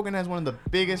 Joe Rogan has one of the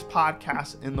biggest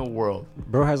podcasts in the world.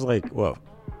 Bro has like, what,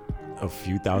 a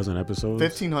few thousand episodes?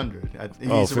 1,500. He's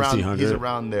 1,500? He's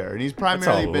around there. And he's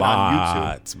primarily been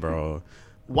on YouTube. Bro.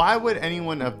 Why would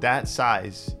anyone of that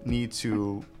size need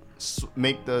to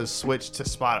make the switch to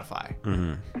Spotify?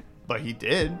 Mm-hmm. But he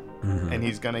did. Mm-hmm. And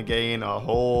he's going to gain a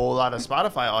whole lot of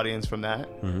Spotify audience from that.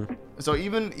 Mm-hmm. So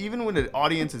even when the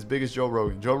audience as big as Joe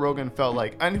Rogan felt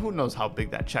like, and who knows how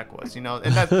big that check was, and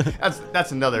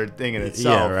that's another thing in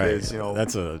itself. Yeah, right. Is,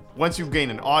 once you gain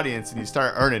an audience and you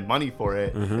start earning money for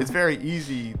it, it's very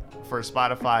easy for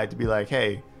Spotify to be like,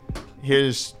 hey,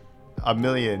 here's $1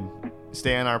 million,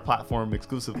 stay on our platform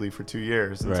exclusively for 2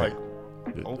 years. And it's like,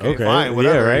 okay, fine,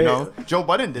 whatever. Yeah, right. Joe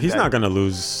Budden did He's that. not gonna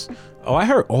lose. Oh, I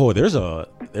heard. Oh, there's a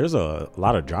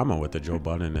lot of drama with the Joe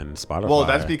Budden and Spotify. Well,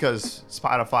 that's because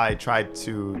Spotify tried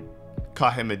to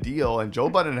cut him a deal, and Joe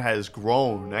Budden has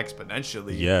grown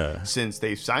exponentially since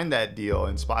they signed that deal.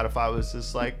 And Spotify was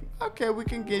just like, okay, we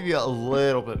can give you a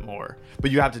little bit more,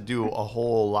 but you have to do a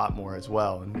whole lot more as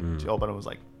well. And Joe Budden was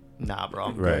like, nah, bro,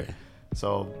 I'm good.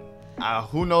 So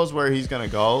who knows where he's gonna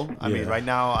go? I mean, right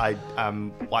now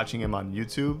I'm watching him on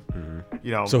YouTube.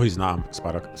 So he's not on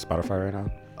Spotify right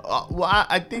now. Well,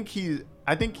 I think he's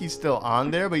still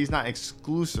on there, but he's not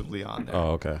exclusively on there.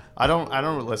 Oh, okay. I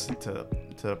don't listen to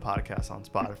the podcast on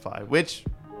Spotify, which,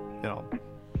 you know,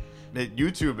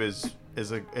 YouTube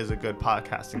is a good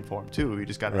podcasting form too. You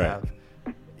just gotta Right. have.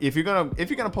 If you're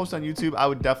gonna post on YouTube, I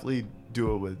would definitely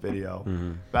do it with video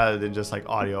rather than just like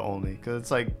audio only, because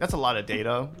it's like that's a lot of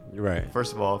data. Right.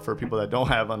 First of all, for people that don't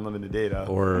have unlimited data.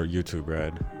 Or YouTube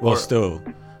Red. Well, Or- still.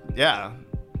 Yeah.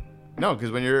 No,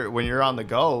 because when you're on the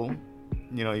go,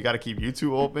 you know, you got to keep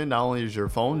YouTube open. Not only is your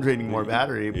phone draining more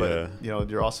battery, but Yeah. you know,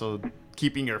 you're also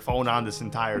keeping your phone on this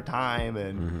entire time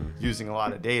and using a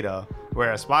lot of data.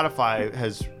 Whereas Spotify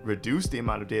has reduced the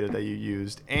amount of data that you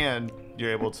used, and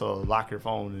you're able to lock your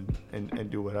phone and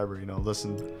do whatever, you know,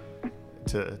 listen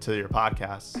to your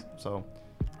podcasts. So,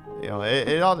 you know,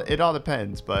 it all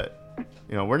depends, but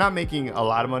you know, we're not making a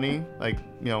lot of money. Like,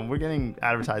 you know, we're getting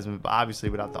advertisement, but obviously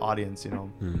without the audience, you know,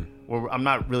 I'm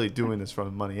not really doing this for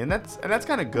the money, and that's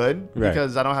kind of good Right.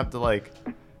 because I don't have to like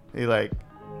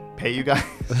pay you guys.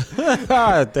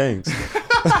 Thanks.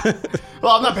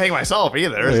 Well, I'm not paying myself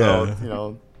either, Yeah. so you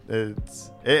know,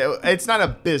 it's not a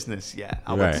business yet,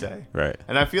 I would Right, say. right.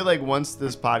 And I feel like once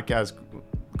this podcast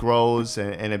grows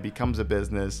and it becomes a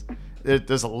business,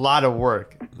 there's a lot of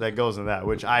work that goes in that,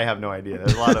 which I have no idea.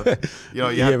 There's a lot of, you know,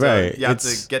 you have right. to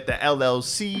It's- get the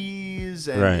LLCs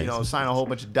and Right. you know, sign a whole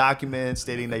bunch of documents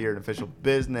stating that you're an official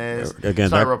business. Again,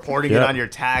 start that- reporting it yeah. on your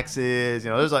taxes. You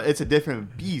know, it's a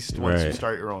different beast once you Right.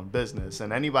 start your own business.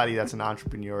 And anybody that's an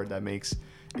entrepreneur that makes,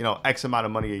 you know, X amount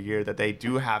of money a year, that they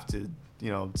do have to, you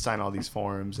know, sign all these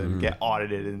forms and get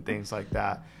audited and things like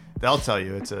that, they'll tell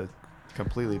you it's a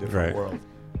completely different Right. world.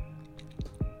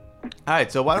 All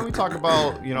right, so why don't we talk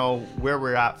about, you know, where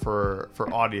we're at for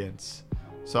audience?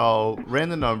 So ran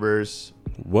the numbers.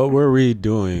 What were we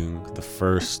doing the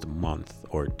first month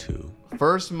or two?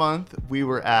 First month we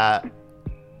were at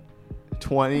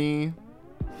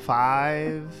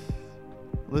 25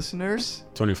 listeners.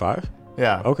 25?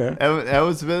 Yeah. Okay. That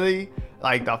was really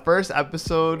like the first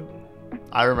episode.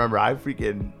 I remember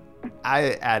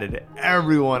I added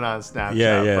everyone on Snapchat,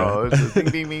 Yeah. bro. It was just bing,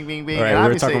 bing, bing, bing, bing. Right, And we were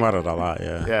obviously- talking about it a lot,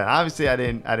 yeah. Yeah, obviously I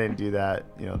didn't do that,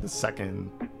 you know, the second,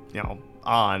 you know,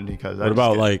 on because What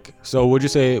about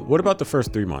what about the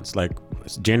first 3 months? Like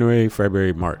January,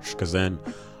 February, March? Because then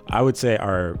I would say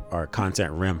our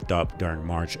content ramped up during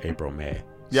March, April, May.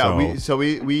 Yeah,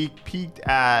 we peaked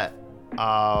at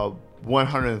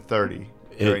 130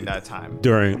 during that time.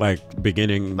 During like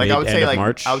beginning, Like May, I would end say of like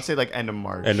March? I would say like end of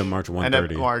March. End of March, 130.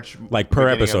 End of March. Like per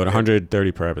beginning of episode, April.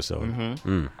 130 per episode.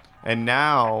 And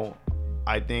now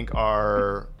I think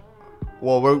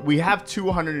we have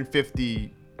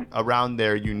 250 around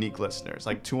there unique listeners,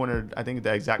 like 200. I think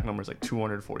the exact number is like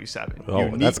 247.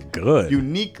 Oh, that's good.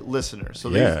 Unique listeners. So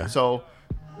Yeah.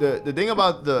 the thing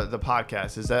about the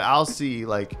podcast is that I'll see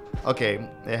like, okay,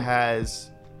 it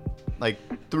has like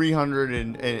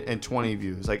 320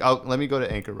 views. Like, let me go to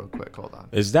Anchor real quick. Hold on.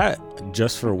 Is that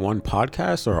just for one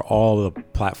podcast or all the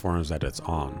platforms that it's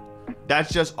on?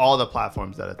 That's just all the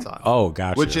platforms that it's on. Oh,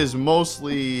 gotcha. Which is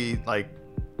mostly like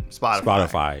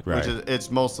Spotify. Right. It's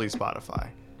mostly Spotify.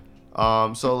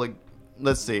 So like,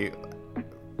 let's see.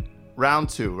 Round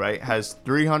 2, right, has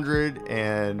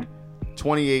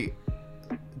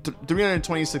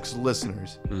 326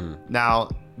 listeners. Now,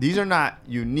 these are not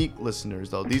unique listeners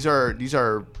though. These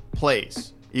are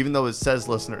plays. Even though it says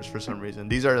listeners for some reason,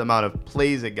 these are the amount of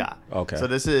plays it got. Okay. So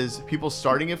this is people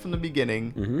starting it from the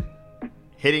beginning,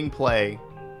 hitting play,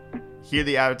 hear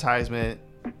the advertisement,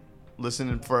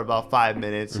 listening for about 5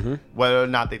 minutes, whether or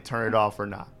not they turn it off or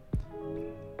not.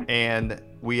 And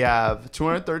we have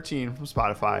 213 from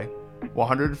Spotify,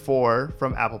 104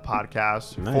 from Apple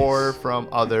Podcasts, Nice. 4 from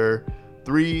other,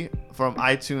 3 from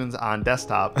iTunes on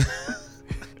desktop.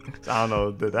 I don't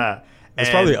know who did that. It's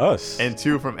probably us. And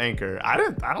 2 from Anchor. I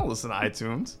don't listen to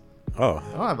iTunes. Oh.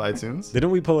 I don't have iTunes.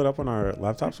 Didn't we pull it up on our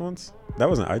laptops once? That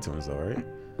wasn't iTunes though, right?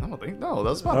 I don't think no. That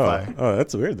was Spotify. Oh,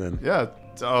 that's weird then. Yeah.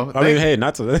 So I mean, hey,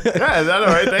 not to yeah, that's all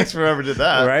right. Thanks for whoever did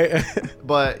that. right?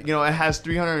 But you know, it has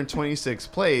 326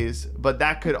 plays, but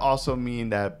that could also mean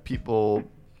that people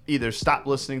either stopped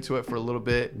listening to it for a little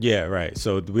bit, Yeah, right.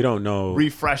 So we don't know.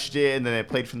 refreshed it, and then it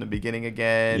played from the beginning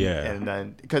again. Yeah. And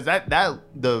then because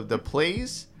the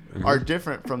plays are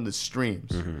different from the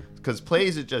streams, because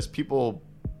plays are just people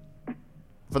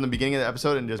from the beginning of the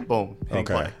episode and just boom, hitting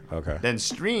Okay, play. okay. Then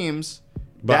streams.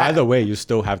 But that- either way, you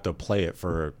still have to play it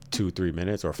for 2-3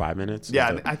 minutes or 5 minutes.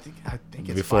 Yeah, Is that- I think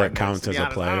it's before 5 it counts minutes, to as be a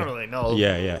honest. play. I don't really know.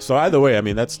 Yeah. So either way, I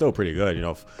mean, that's still pretty good. You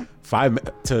know,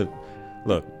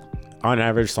 look, on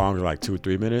average, songs are like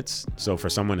 2-3 minutes. So for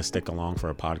someone to stick along for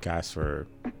a podcast for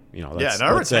You know, Yeah, and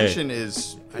our retention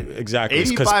is exactly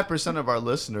 85% of our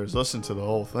listeners listen to the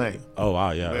whole thing. Oh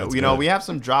wow, yeah. You know, we have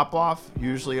some drop off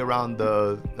usually around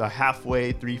the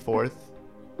halfway, 3/4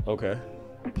 Okay.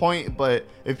 point, but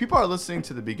if people are listening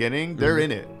to the beginning, they're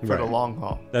in it for the long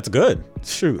haul. That's good.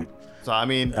 Shoot. So I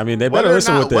mean, they better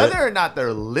listen with it. Whether or not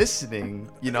they're listening,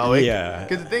 you know, yeah.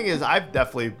 Because the thing is, I've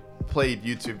definitely played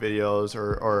YouTube videos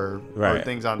or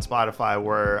things on Spotify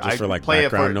where just I for like play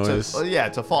background it noise.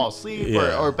 to fall asleep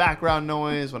or background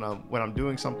noise when I'm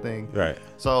doing something. Right.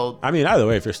 So I mean, either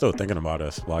way, if you're still thinking about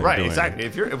us while you're doing exactly.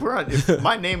 it. If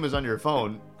my name is on your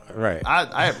phone, right.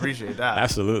 I appreciate that.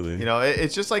 Absolutely. You know,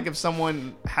 it's just like if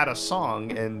someone had a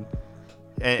song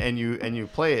and you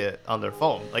play it on their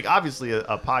phone. Like obviously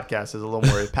a podcast is a little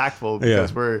more impactful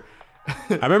because we're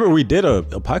I remember we did a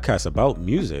podcast about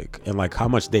music and like how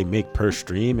much they make per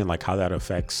stream and like how that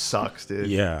affects. Sucks, dude.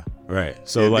 Yeah, right.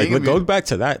 So like go back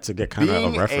to that to get kind of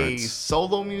a reference. Being a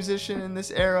solo musician in this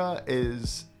era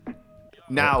is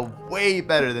now way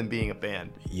better than being a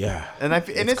band. Yeah. And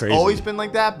it's crazy. always been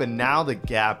like that, but now the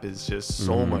gap is just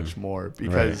so much more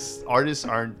because artists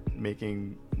aren't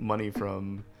making money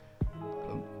from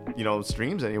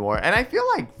streams anymore. And I feel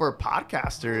like for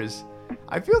podcasters,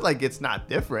 I feel like it's not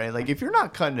different. Like if you're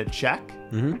not cutting a check,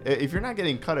 if you're not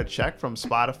getting cut a check from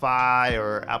Spotify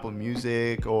or Apple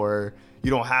Music, or you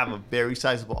don't have a very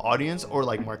sizable audience, or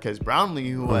like Marquez Brownlee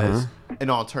who has an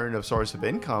alternative source of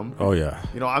income. Oh yeah.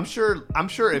 You know, I'm sure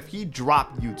if he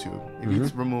dropped YouTube,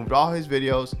 if he removed all his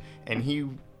videos and he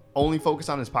only focused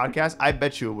on his podcast, I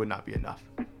bet you it would not be enough.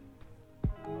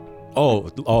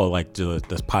 Oh, like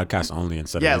this podcast only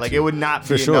instead of YouTube. Like it would not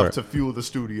be sure. enough to fuel the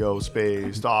studio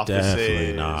space, the offices,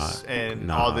 Definitely not. and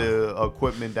all the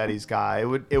equipment that he's got.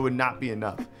 It would not be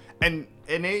enough. And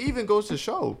it even goes to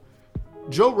show,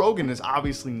 Joe Rogan is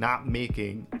obviously not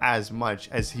making as much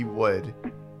as he would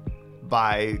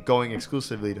by going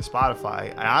exclusively to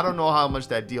Spotify. And I don't know how much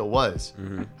that deal was.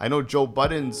 I know Joe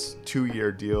Budden's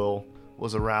 2-year deal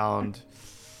was around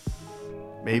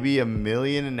maybe $1.5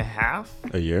 million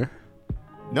a year.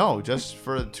 No, just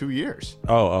for 2 years.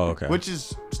 Oh, okay. Which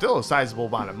is still a sizable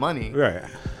amount of money. Right.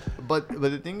 But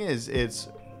the thing is,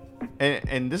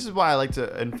 and this is why I like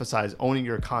to emphasize owning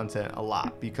your content a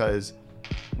lot, because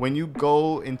when you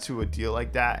go into a deal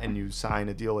like that and you sign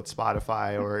a deal with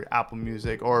Spotify or Apple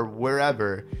Music or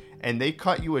wherever, and they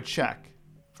cut you a check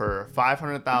for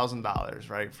 $500,000,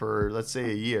 right, for let's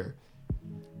say a year.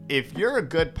 If you're a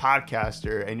good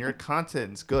podcaster and your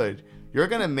content's good, you're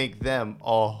gonna make them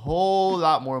a whole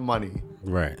lot more money,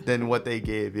 than what they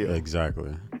gave you.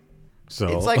 Exactly. So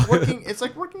it's like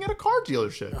working at a car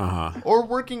dealership, or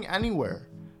working anywhere.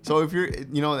 So if you're,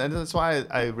 and that's why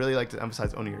I really like to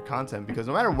emphasize owning your content, because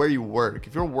no matter where you work,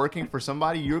 if you're working for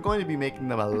somebody, you're going to be making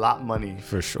them a lot money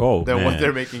for sure than what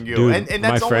they're making you. Dude, and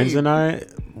that's my friends and I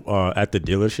at the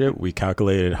dealership, we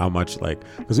calculated how much, like,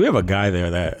 because we have a guy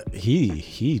there that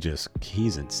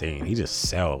he's insane. He just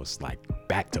sells like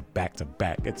back to back to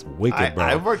back. It's wicked, bro.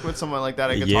 I've worked with someone like that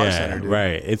at Guitar Center, dude.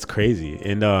 Right. It's crazy.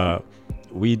 And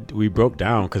we broke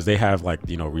down, because they have like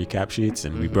recap sheets,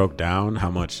 and we broke down how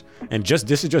much, and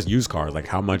this is just used cars, like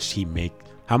how much he made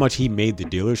the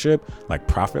dealership, like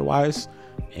profit wise,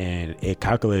 and it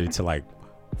calculated to like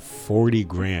 40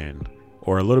 grand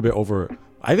or a little bit over.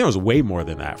 I think it was way more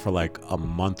than that for like a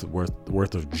month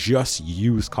worth of just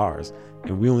used cars,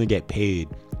 and we only get paid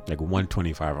like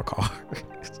 $125 a car.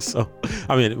 So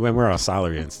I mean, when we're on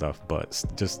salary and stuff, but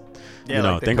just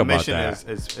think about that.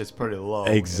 Is pretty low.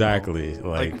 Exactly.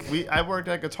 I worked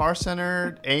at Guitar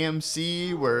Center,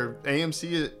 AMC, where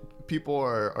AMC people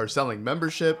are selling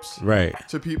memberships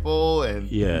to people, and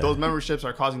those memberships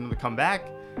are causing them to come back,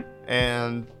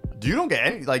 and you don't get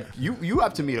any, like, you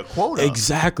have to meet a quota.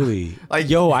 Exactly. Like,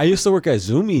 yo, I used to work at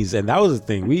Zoomies, and that was the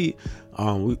thing. We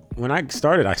when I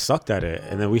started, I sucked at it,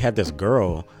 and then we had this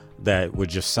girl that would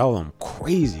just sell them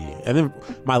crazy. And then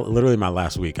my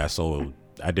last week,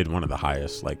 I did one of the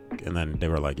highest, like, and then they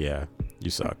were like, yeah,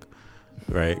 you suck,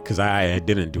 right? Because I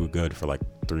didn't do good for like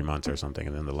 3 months or something,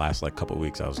 and then the last like couple of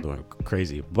weeks I was doing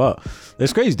crazy. But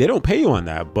it's crazy, they don't pay you on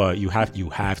that, but you have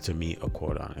to meet a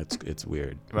quota on it. It's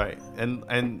weird, right?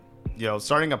 And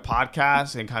starting a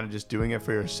podcast and kind of just doing it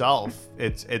for yourself,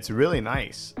 it's really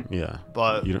nice. Yeah,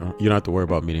 but you don't have to worry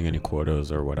about meeting any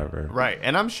quotas or whatever, right?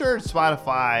 And I'm sure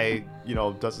Spotify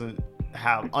doesn't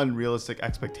have unrealistic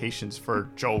expectations for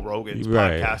Joe Rogan's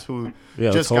podcast, who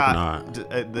just got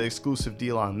the exclusive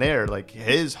deal on there. Like,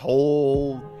 his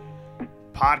whole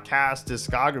podcast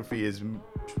discography is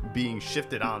being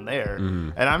shifted on there,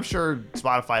 and I'm sure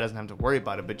Spotify doesn't have to worry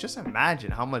about it. But just imagine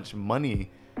how much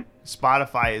money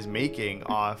Spotify is making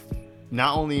off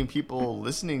not only people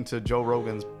listening to Joe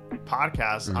Rogan's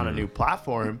podcasts on a new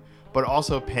platform, but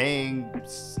also paying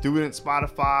student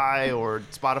Spotify or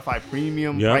Spotify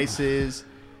premium prices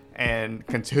and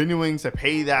continuing to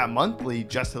pay that monthly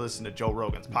just to listen to Joe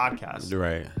Rogan's podcast.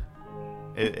 Right.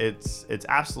 It's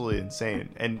absolutely insane.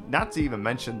 And not to even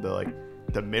mention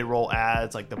the mid-roll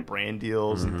ads, like the brand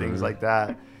deals and things like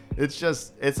that. It's a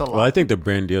lot. Well, I think the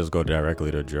brand deals go directly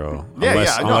to Joe.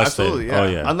 Absolutely.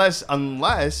 Unless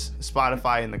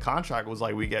Spotify in the contract was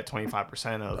like, we get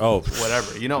 25% of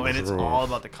whatever, and it's all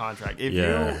about the contract.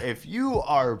 If you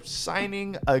are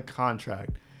signing a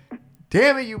contract,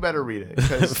 damn it, you better read it,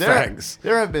 because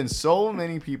there have been so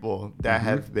many people that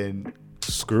have been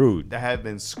screwed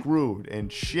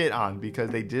and shit on because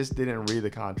they just didn't read the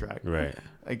contract. Right.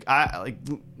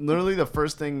 Literally the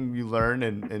first thing you learn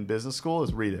in business school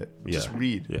is read it. Just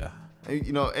read. Yeah.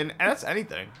 And that's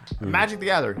anything. Magic the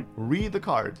Gathering. Read the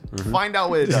card. Find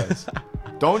out what it does.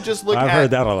 Don't just look I've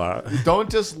heard that a lot. Don't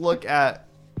just look at,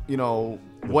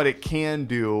 what it can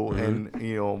do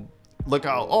and, look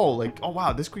out, oh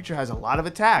wow, this creature has a lot of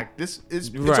attack. It's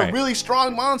a really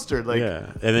strong monster.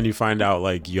 And then you find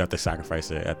out you have to sacrifice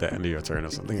it at the end of your turn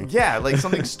or something. Yeah,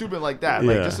 something stupid like that.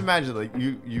 Just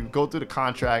imagine you go through the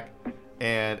contract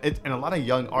and a lot of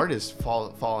young artists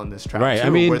fall in this trap too.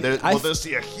 I mean, where they'll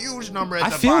see a huge number at the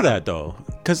bottom. I feel that though,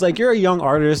 because you're a young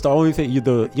artist. The only thing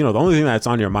the only thing that's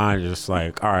on your mind is just all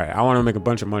right, I want to make a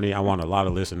bunch of money. I want a lot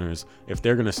of listeners. If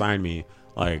they're gonna sign me,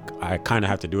 I kind of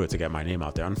have to do it to get my name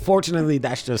out there. Unfortunately,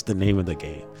 that's just the name of the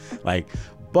game.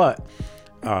 But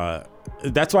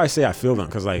that's why I say I feel them,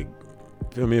 because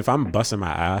if I'm busting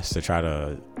my ass to try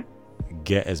to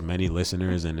get as many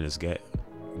listeners and just get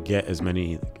as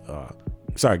many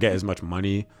get as much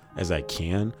money as I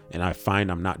can, and I find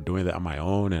I'm not doing that on my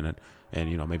own, and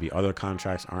maybe other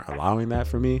contracts aren't allowing that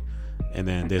for me, and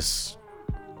then this,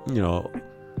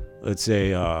 let's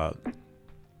say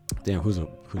who's a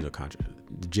contract?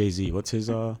 Jay-Z, what's his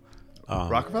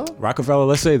Rockefeller.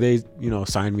 Let's say they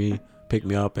sign me, pick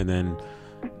me up, and then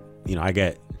I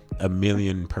get $1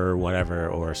 million per whatever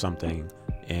or something,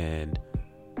 and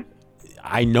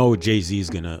I know Jay-Z's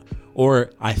gonna,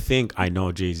 or I think I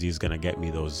know Jay-Z's gonna get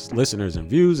me those listeners and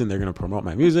views, and they're gonna promote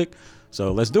my music,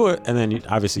 so let's do it. And then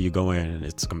obviously you go in and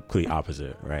it's complete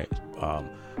opposite, right?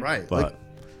 Right. But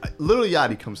Lil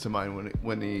Yachty comes to mind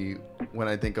when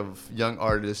I think of young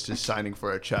artists just signing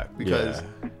for a check, because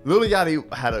Lil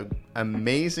Yachty had an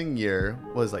amazing year.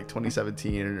 Was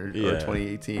 2017 or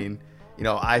 2018.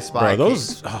 I Spy. Bro,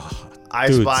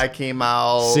 Spy came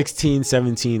out 16,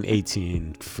 17,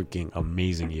 18. Freaking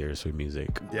amazing years for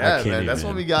music. Yeah, man. That's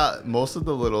when we got most of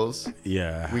the littles.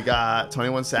 Yeah. We got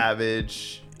 21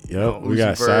 Savage. Yep. We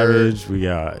got Savage.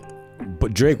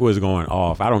 But Drake was going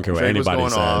off. I don't care what anybody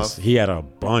says. He had a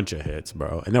bunch of hits,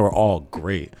 bro, and they were all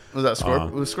great. Was that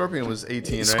Scorpion? Scorpion was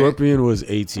 18, right? Scorpion was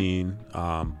 18,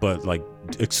 but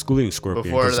excluding Scorpion.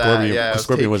 Before that,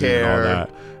 Scorpion wasn't even all that.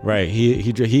 Right.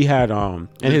 He had and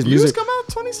his music come out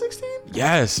 2016.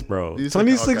 Yes, bro.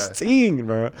 2016,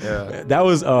 bro. Yeah. That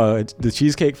was the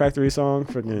Cheesecake Factory song.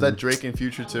 That Drake and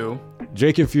Future too.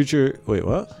 Drake and Future. Wait,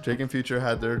 what? Drake and Future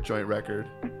had their joint record.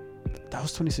 That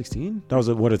was 2016? That was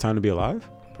What a Time to Be Alive?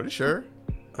 Pretty sure.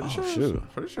 Pretty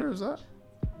sure it was that.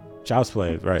 Child's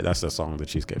Play, right? That's the song, the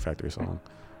Cheesecake Factory song.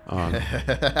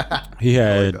 He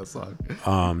had that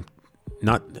song.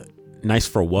 Not Nice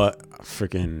for What?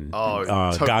 Freaking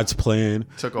God's Plan.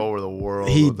 Took over the world.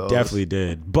 He definitely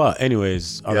did. But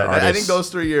anyways, other artists. I think those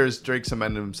 3 years, Drake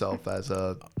cemented himself as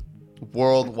a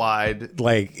worldwide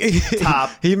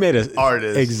top he made a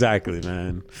artist. Exactly,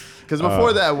 man. Because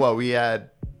before that, we had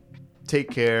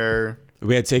Take Care.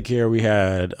 We had Take Care. We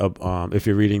had If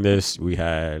You're Reading This, we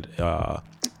had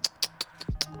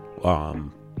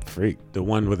Freak, the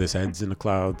one with his head's in the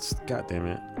clouds. God damn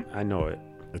it, I know it.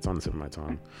 It's on the tip of my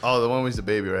tongue. Oh, the one with the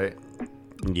baby, right?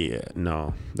 Yeah,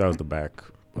 no, that was the back.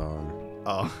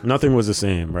 Nothing was the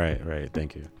same. Right.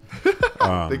 Thank you.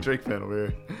 Big Drake fan over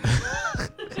here.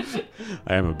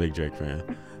 I am a big Drake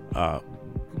fan.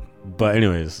 But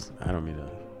anyways, I don't mean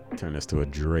to turn this to a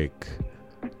Drake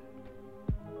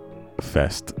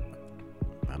fest.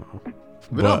 I don't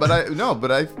know.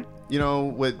 But I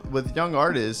with young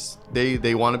artists,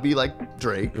 they want to be like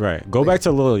Drake. Right. Go back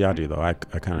to Lil Yachty though. I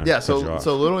kind of so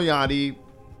Lil Yachty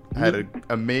had an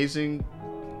amazing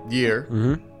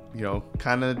year.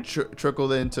 Kind of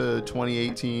trickled into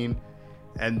 2018,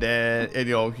 and then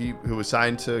he was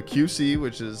signed to QC,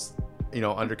 which is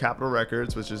under Capitol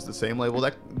Records, which is the same label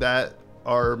that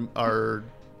our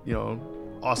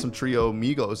awesome trio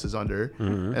Migos is under.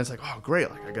 And it's oh great,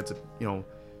 I get to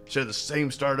share the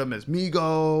same stardom as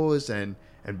Migos and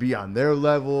be on their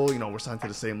level. You know, we're signed to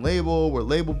the same label. We're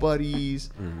label buddies.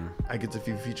 I get to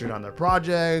be featured on their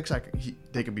projects.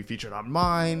 They can be featured on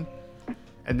mine.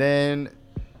 And then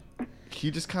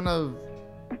he just kind of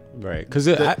right, because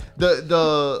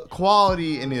the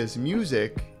quality in his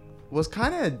music was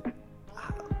kind of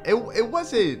it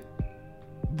wasn't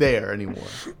there anymore.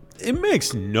 It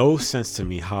makes no sense to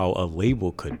me how a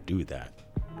label could do that.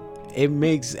 It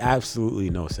makes absolutely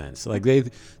no sense. Like they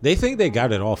think they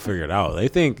got it all figured out. They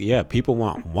think, yeah, people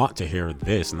want to hear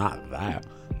this, not that.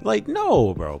 Like,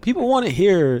 no, bro. People want to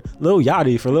hear Lil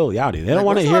Yachty for Lil Yachty. They don't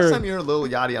want to hear. When's the last time you heard Lil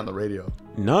Yachty on the radio?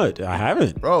 No, I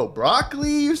haven't. Bro, Broccoli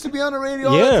used to be on the radio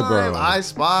all Yeah, the time. bro. I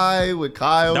Spy with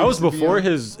Kyle. That was used to be before on-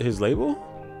 his label?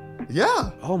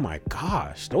 Yeah. Oh my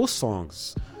gosh, those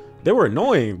songs, they were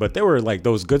annoying, but they were like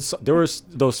those good. There were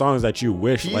those songs that you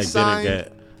wish He like signed didn't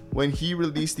get. when he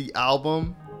released the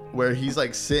album where he's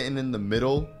like sitting in the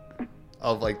middle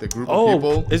of like the group of Oh,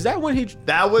 people. is that when he?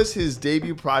 That was his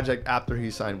debut project after he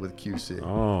signed with QC.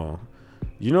 Oh,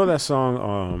 you know that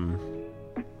song?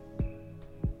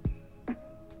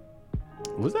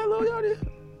 Was that Lil Yachty?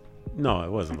 No,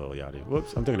 it wasn't Lil Yachty.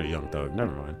 Whoops, I'm thinking of Young Thug.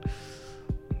 Never mind.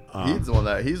 He's the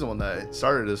one that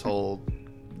started this whole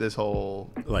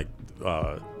Like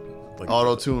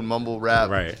auto tune mumble rap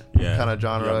right, yeah, kind of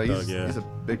genre. Young Thug, yeah. He's a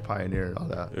big pioneer in all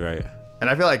that. Right. And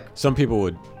I feel like Some people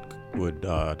would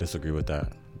disagree with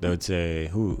that. They would say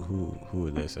who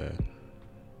would they say?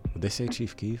 Would they say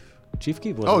Chief Keef? Chief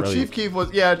Keef wasn't really, Chief Keef was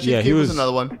Chief he Keef was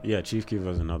another one. Yeah, Chief Keef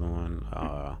was another one.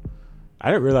 I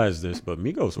didn't realize this, but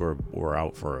Migos were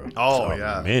out for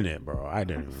a minute, bro. I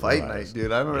didn't even Fight realize. Night,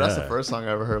 dude. I remember that's the Yeah. first song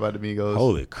I ever heard by the Migos.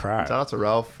 Holy crap. Shout out to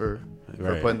Ralph for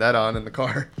Right. putting that on in the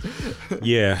car.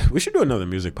 Yeah, we should do another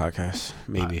music podcast,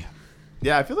 maybe.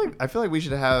 Yeah, I feel like we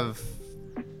should have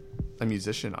a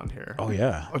musician on here. Oh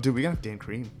yeah, Oh, dude, we gotta have Dan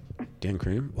Cream. Dan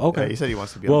Cream. Okay. Yeah, he said he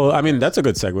wants to be on. Well, I mean, that's a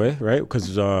good segue, right? Because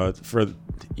for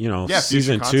Yeah,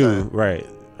 season future 2, content. right,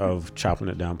 of Chopping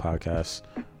It Down podcast,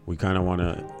 we kind of want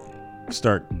to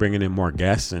start bringing in more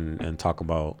guests and talk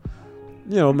about,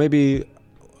 maybe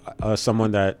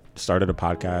someone that started a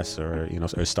podcast or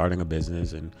is starting a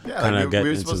business and kind of get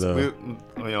into the.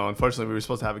 Unfortunately, we were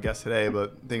supposed to have a guest today,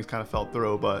 but things kind of fell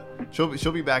through. But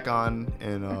she'll be back on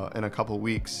in a couple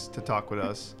weeks to talk with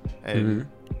us and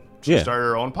start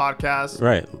her own podcast.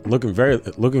 Right,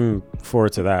 looking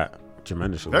forward to that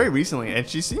tremendously. Very recently, and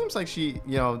she seems like she,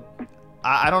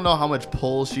 I don't know how much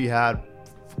pull she had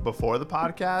before the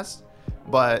podcast,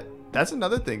 but that's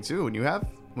another thing too. When you have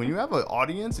an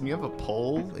audience and you have a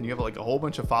poll and you have like a whole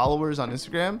bunch of followers on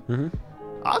Instagram,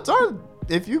 odds are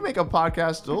if you make a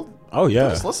podcast, they'll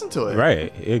just listen to it.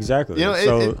 Right, exactly.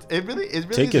 So it really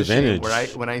take is a shame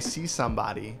advantage. when I see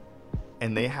somebody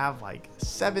and they have like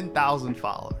 7,000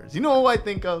 followers. You know who I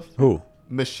think of? Who?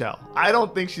 Michelle. I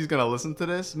don't think she's gonna listen to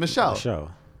this. Michelle.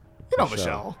 You know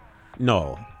Michelle.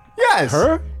 No. Yes.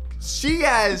 Her? She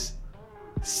has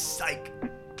like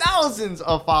thousands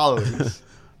of followers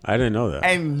I didn't know that.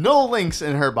 and no links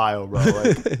in her bio, bro.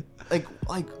 Like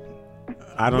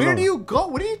I don't know. where do you go?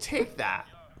 Where do you take that?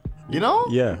 You know?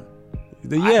 Yeah.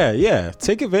 Yeah.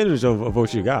 Take advantage of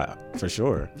what you got for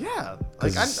sure. Yeah.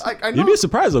 Like I know. You'd be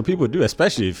surprised what people do,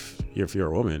 especially if you're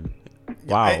a woman.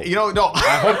 Wow. No.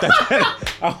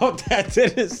 I hope that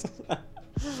didn't.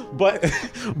 But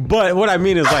what I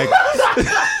mean is like,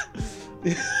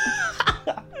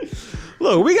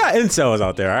 look, we got incels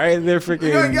out there, all right? They're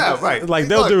freaking right. Like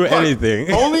they'll do anything.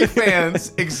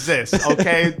 OnlyFans exists,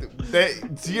 okay?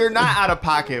 You're not out of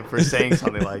pocket for saying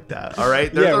something like that, all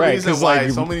right? There's a reason why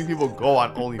so many people go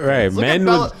on OnlyFans.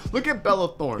 Right, Look at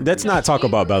Bella Thorne. Let's not talk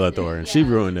about Bella Thorne. She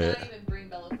ruined it. Not even bring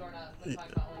Bella Thorne up to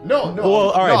talk about OnlyFans. No. Well,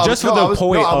 all right, just for the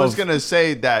point I was of- gonna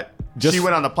say that Just- she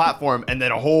went on the platform and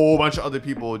then a whole bunch of other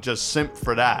people just simped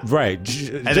for that. Right.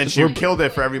 And then she killed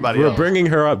it for everybody We're else. bringing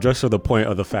her up just for the point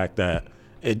of the fact that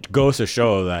it goes to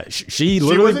show that she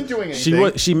literally wasn't doing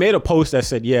anything. She made a post that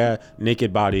said, "Yeah,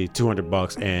 naked body,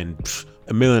 $200 and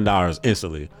 $1 million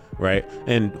instantly." Right?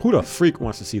 And who the freak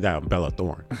wants to see that on Bella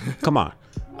Thorne? Come on.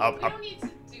 You don't need to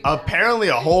do that. Apparently,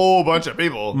 a whole bunch of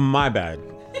people. My bad.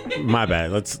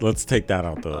 Let's take that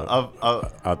out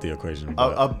the equation.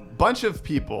 But, A bunch of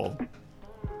people,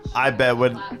 I bet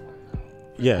would.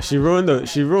 yeah, she ruined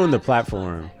the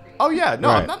platform. Oh yeah, no,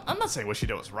 Right. I'm not saying what she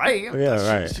did was right.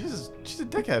 Yeah, right. She's a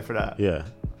dickhead for that. Yeah.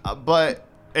 But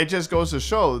it just goes to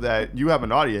show that you have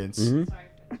an audience.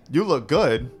 Mm-hmm. You look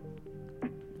good.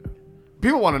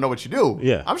 People want to know what you do.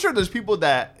 Yeah. I'm sure there's people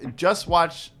that just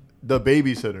watch The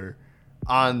Babysitter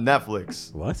on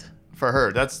Netflix What? for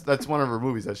her. That's one of her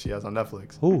movies that she has on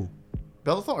Netflix. Who?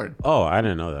 Bella Thorne. Oh, I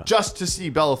didn't know that. Just to see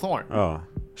Bella Thorne. Oh,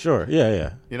 sure.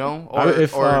 Yeah. You know?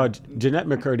 If Jeanette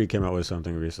McCurdy came out with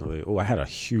something recently, I had a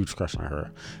huge crush on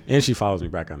her. And she follows me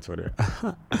back on Twitter.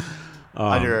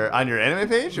 on your anime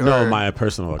page? Or? No, my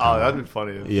personal account. Oh, that'd be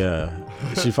funny. Yeah.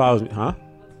 She follows me. Huh?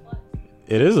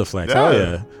 It is a flex. Yeah. Hell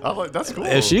yeah. I'm like, that's cool.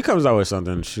 If she comes out with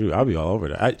something, shoot, I'll be all over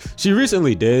that. She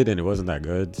recently did, and it wasn't that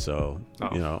good, so,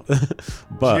 you know.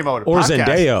 But, came out with a or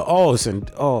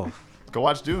podcast. Zendaya. Go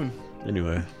watch Dune.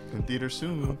 Anyway. In theaters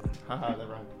soon. Haha, that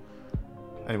rhymed.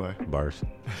 Anyway. Bars.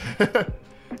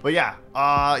 But yeah,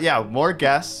 more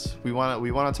guests. We want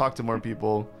to talk to more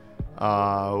people.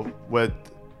 With,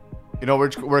 you know,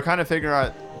 we're kind of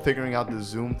figuring out the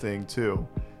Zoom thing too,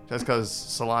 just because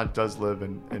Solange does live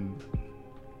in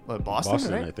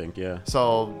Boston, right? I think, yeah.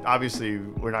 So obviously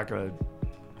we're not gonna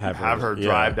have her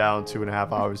drive down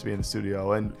 2.5 hours to be in the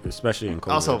studio, and especially in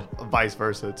COVID. Also vice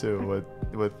versa too,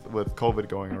 with COVID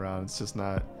going around. It's just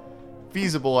not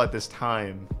feasible at this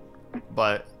time.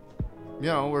 But you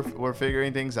know, we're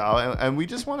figuring things out, and we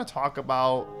just want to talk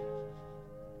about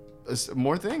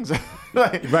more things.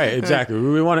 Right, exactly.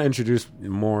 We want to introduce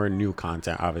more new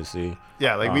content, obviously.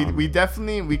 Yeah, like we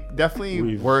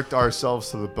definitely worked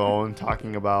ourselves to the bone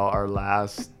talking about our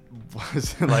last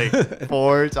like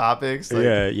 4 topics.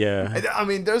 Like, yeah. I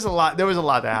mean, there was a lot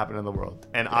that happened in the world,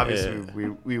 and obviously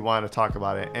we want to talk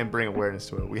about it and bring awareness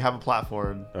to it. We have a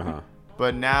platform,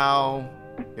 but now,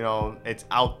 you know, it's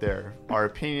out there. Our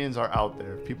opinions are out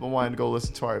there. If people want to go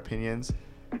listen to our opinions,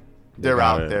 they're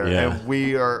out there, and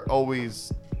we are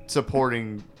always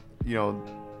supporting, you know,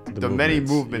 the many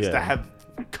movements that have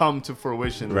come to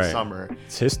fruition this summer.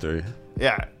 It's history.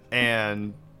 Yeah,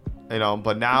 and you know,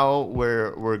 but now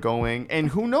we're going, and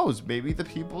who knows, maybe the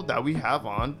people that we have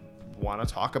on want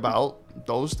to talk about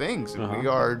those things, and we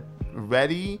are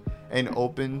ready and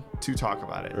open to talk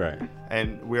about it. Right.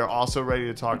 And we are also ready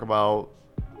to talk about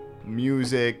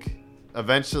music.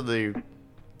 Eventually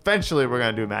we're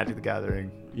gonna do Magic the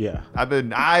Gathering. Yeah. I've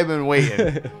been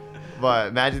waiting.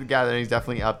 But Magic the Gathering is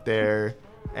definitely up there,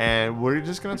 and we're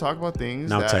just gonna talk about things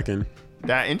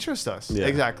that interest us. Yeah.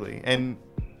 Exactly. And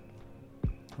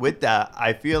with that,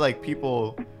 I feel like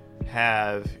people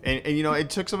have, and you know, it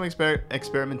took some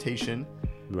experimentation,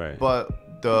 right?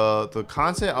 But the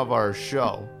content of our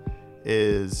show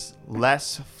is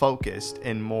less focused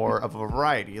and more of a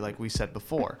variety, like we said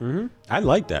before. I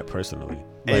like that personally.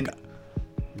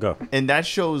 Go. And that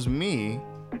shows me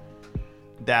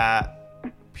that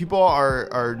people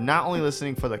are not only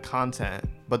listening for the content,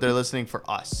 but they're listening for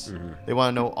us. They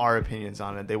want to know our opinions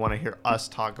on it. They want to hear us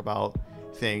talk about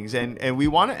things, and we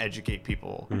want to educate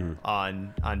people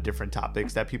on different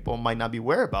topics that people might not be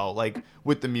aware about, like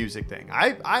with the music thing.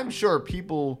 I'm sure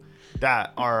people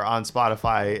that are on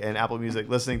Spotify and Apple Music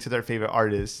listening to their favorite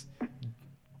artists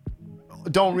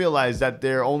don't realize that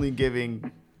they're only giving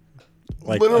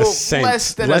like literal a cent,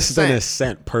 less than a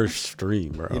cent per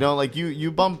stream, bro. You know, like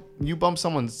you bump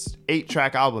someone's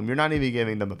 8-track album, you're not even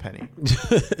giving them a penny.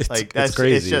 Like that's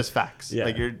crazy. It's just facts. Yeah.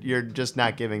 Like you're just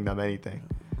not giving them anything.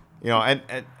 You know,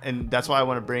 and that's why I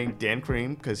want to bring Dan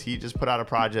Kareem, because he just put out a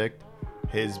project.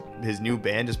 His new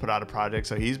band just put out a project,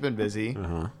 so he's been busy.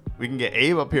 We can get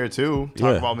Abe up here too,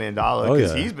 talk about Mandala,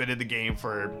 because he's been in the game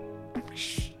for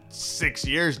 6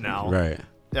 years now. Right.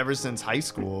 Ever since high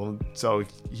school. So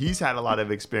he's had a lot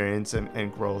of experience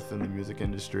and growth in the music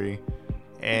industry.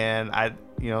 And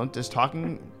just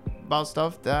talking about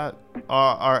stuff that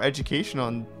are educational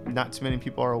and not too many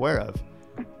people are aware of.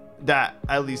 That,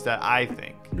 at least that I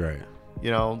think. Right. You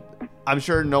know, I'm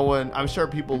sure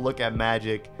people look at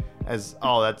Magic as,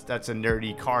 oh, that's a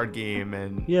nerdy card game,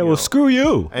 and screw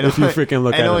you if you freaking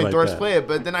look at it like that. I know dorks play it,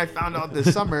 but then I found out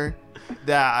this summer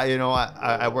that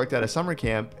I worked at a summer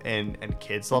camp, and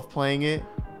kids love playing it.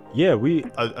 Yeah,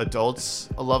 adults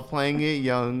love playing it.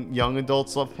 Young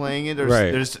adults love playing it.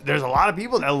 Right. There's a lot of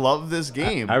people that love this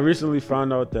game. I recently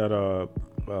found out that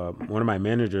one of my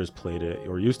managers played it,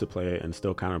 or used to play it, and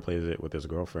still kind of plays it with his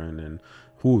girlfriend, and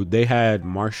they had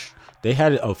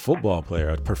a football player,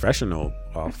 a professional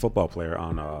football player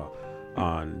on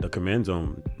the Command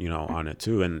Zone, on it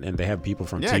too, and they have people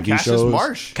from TV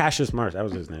shows. Cassius Marsh, that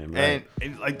was his name. Right?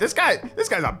 And like this guy's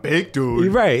a big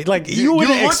dude, right? Like you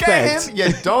wouldn't look expect at him,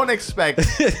 you don't expect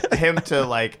him to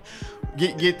like.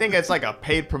 You think it's like a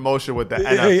paid promotion with the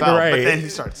NFL, right. But then he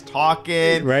starts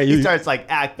talking. Right. He starts like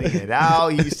acting it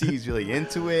out. You see he's really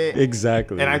into it.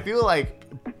 Exactly. And I feel like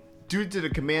due to the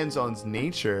Command Zone's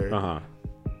nature,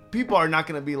 people are not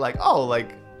going to be like, oh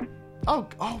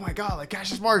my God, like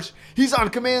Cassius Marsh, he's on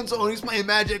Command Zone, he's playing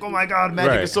Magic. Oh my God,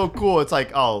 Magic is so cool. It's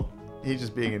like, oh, he's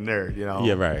just being a nerd,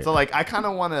 Yeah, right. So like, I kind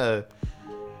of want to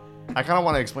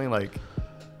explain like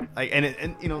like,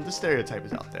 and you know, the stereotype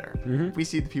is out there. We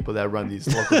see the people that run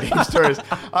these local game stores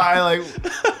are like,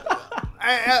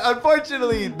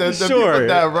 unfortunately, the people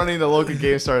that are running the local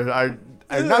game stores are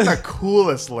not the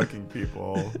coolest looking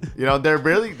people. You know, they're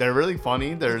really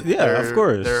funny. They're of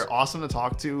course. They're awesome to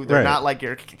talk to. They're not like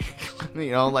your,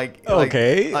 you know, like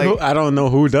okay. Like, I don't know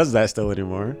who does that still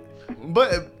anymore.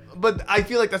 But I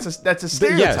feel like that's a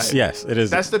stereotype. Yes, it is.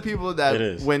 That's the people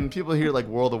that when people hear like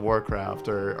World of Warcraft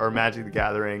or Magic the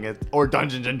Gathering or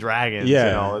Dungeons and Dragons, you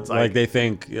know, it's like they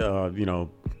think you know,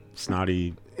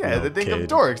 snotty. Yeah, they think of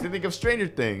dorks. They think of Stranger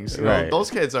Things. You know, those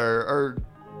kids are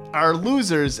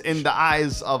losers in the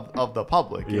eyes of the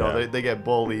public. You know, they get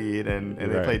bullied and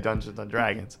they play Dungeons and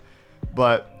Dragons.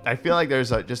 But I feel like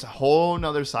there's just a whole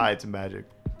nother side to Magic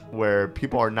where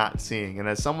people are not seeing. And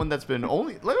as someone that's been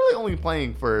literally only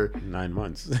playing for 9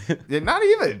 months, not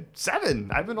even 7.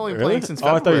 I've been only playing since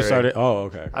February. I thought you started. Oh,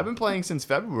 okay. I've been playing since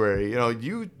February. You know,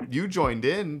 you joined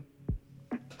in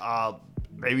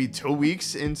maybe 2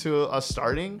 weeks into us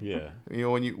starting. Yeah. You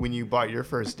know, when you bought your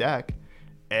first deck.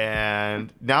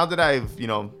 And now that I've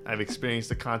experienced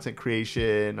the content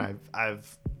creation,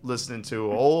 I've listened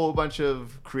to a whole bunch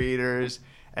of creators,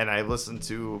 and I've listened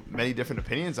to many different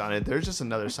opinions on it. There's just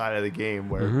another side of the game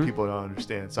where people don't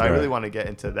understand. So I really want to get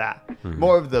into that,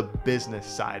 more of the business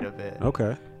side of it.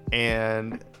 Okay.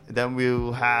 And then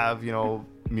we'll have, you know,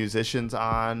 musicians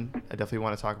on. I definitely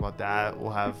want to talk about that.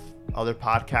 We'll have other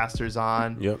podcasters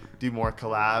on. Yep. Do more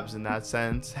collabs in that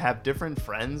sense. Have different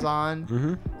friends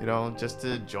on. You know, just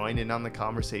to join in on the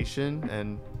conversation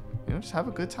and, you know, just have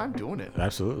a good time doing it.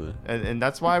 Absolutely. And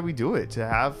that's why we do it, to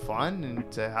have fun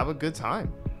and to have a good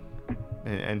time,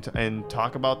 and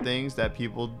talk about things that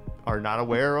people are not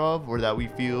aware of or that we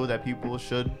feel that people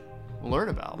should learn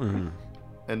about,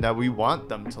 and that we want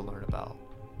them to learn about.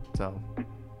 So,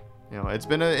 you know, it's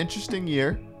been an interesting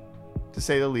year, to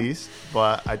say the least,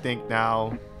 but I think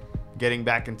now getting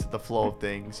back into the flow of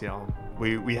things, you know,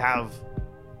 we have,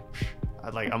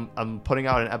 like, I'm putting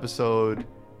out an episode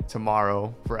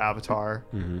tomorrow for Avatar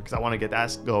because I want to get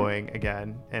that going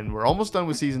again, and we're almost done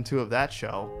with season 2 of that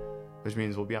show, which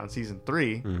means we'll be on season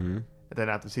 3, and then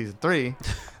after season 3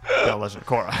 Legend of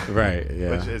Korra, right?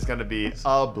 Yeah, which is gonna be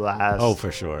a blast. Oh,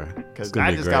 for sure, because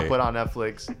I just got put on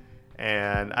Netflix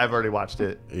and I've already watched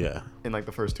it in like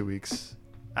the first 2 weeks.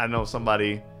 I know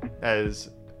somebody is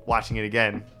watching it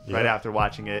again right after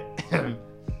watching it.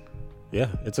 Yeah,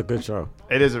 it's a good show.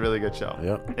 It is a really good show.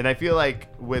 Yep. And I feel like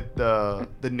with the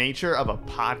nature of a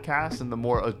podcast and the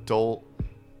more adult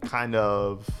kind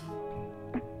of,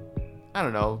 I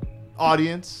don't know,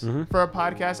 audience for a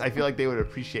podcast, I feel like they would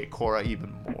appreciate Korra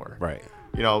even more. Right.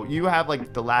 You know, you have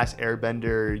like the Last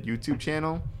Airbender YouTube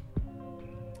channel,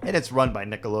 and it's run by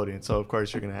Nickelodeon, so of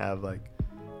course you're gonna have like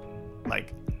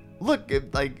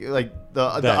the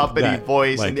uppity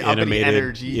voice like and the uppity animated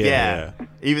energy. Yeah.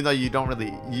 Even though you don't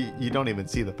really, you don't even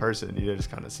see the person, you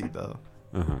just kind of see the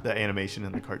animation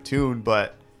in the cartoon.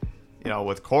 But you know,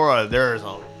 with Korra, there's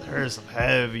some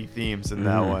heavy themes in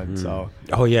that one. So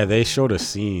they showed a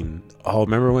scene. Oh,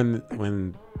 remember when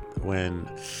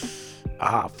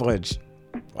fudge.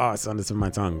 Oh, it's on the tip of my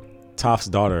tongue. Toph's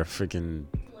daughter, freaking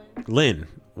Lynn,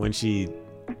 when she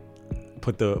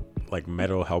put the like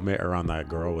metal helmet around that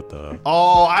girl with the.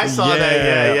 Oh, I saw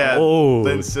that. Yeah. Oh,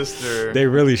 Lynn's sister. They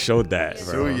really showed that.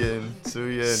 Suyin.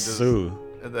 Sue.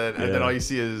 And then all you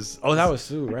see is. Oh, that was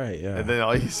Sue, right? Yeah. And then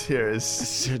all you hear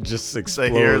is just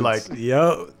explodes. They hear like,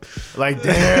 yo, like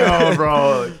damn,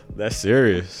 bro. That's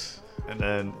serious. And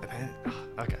then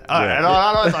okay, all right. I don't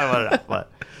want to talk about that,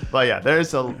 but yeah,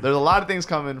 there's a lot of things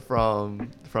coming from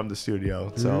the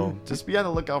studio, so just be on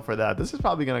the lookout for that. This is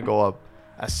probably gonna go up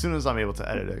as soon as I'm able to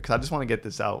edit it, because I just want to get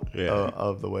this out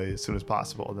of the way as soon as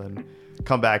possible. Then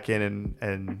come back in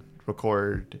and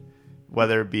record,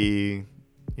 whether it be,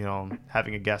 you know,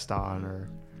 having a guest on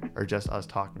or just us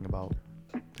talking about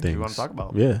things we want to talk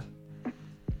about. Yeah.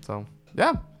 So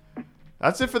yeah,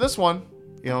 that's it for this one.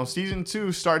 You know, season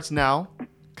 2 starts now.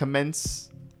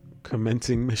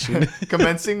 Commencing mission.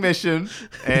 Commencing mission,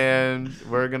 and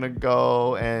we're gonna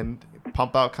go and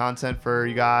pump out content for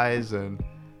you guys, and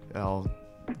you know,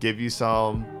 give you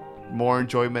some more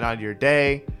enjoyment out of your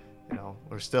day. You know,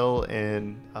 we're still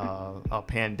in a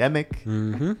pandemic.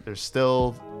 There's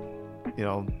still, you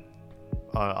know,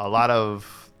 a lot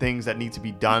of things that need to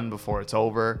be done before it's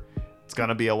over. It's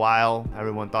gonna be a while.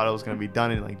 Everyone thought it was gonna be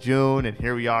done in like June, and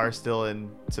here we are still in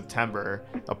September,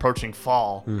 approaching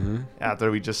fall,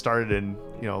 after we just started in,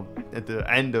 you know, at the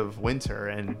end of winter,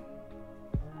 and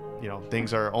you know,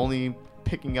 things are only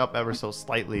picking up ever so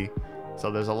slightly.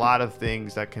 So there's a lot of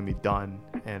things that can be done,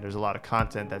 and there's a lot of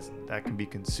content that can be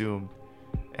consumed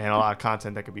and a lot of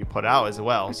content that could be put out as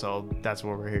well. So that's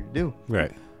what we're here to do.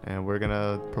 Right. And we're going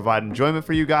to provide enjoyment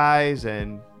for you guys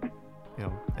and,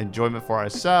 enjoyment for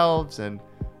ourselves, and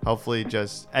hopefully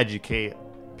just educate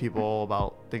people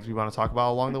about things we want to talk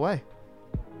about along the way.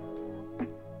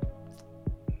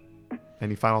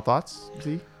 Any final thoughts,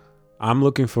 Z? I'm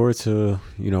looking forward to,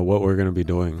 what we're going to be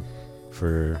doing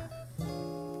for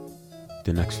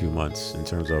the next few months in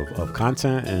terms of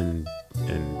content and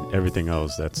everything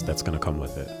else that's going to come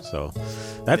with it. So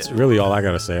that's really all I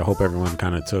got to say. I hope everyone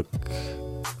kind of took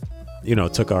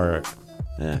our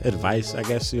advice, I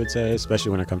guess you would say,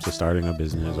 especially when it comes to starting a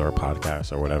business or a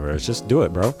podcast or whatever. It's just do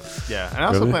it, bro. Yeah. And I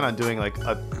also plan on doing like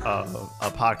a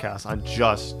podcast on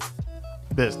just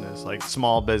business, like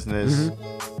small business.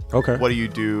 Mm-hmm. Okay. What do you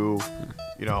do?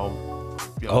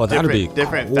 That'd be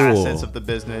different cool. facets of the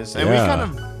business. And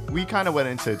we kind of went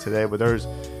into it today, but there's a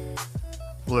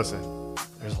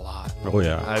lot. Oh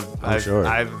yeah. I'm sure.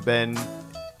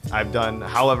 I've done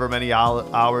however many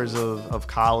hours of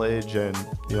college, and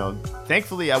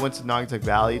thankfully I went to Naugatuck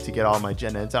Valley to get all my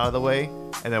gen eds out of the way,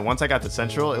 and then once I got to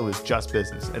Central, it was just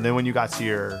business. And then when you got to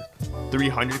your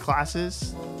 300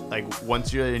 classes, like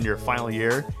once you're in your final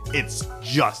year, it's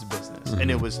just business. Mm-hmm.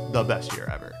 And it was the best year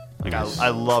ever. Like nice. I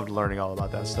loved learning all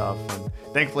about that stuff, and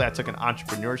thankfully I took an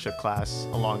entrepreneurship class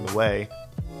along the way,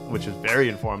 which was very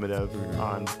informative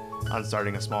on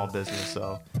starting a small business.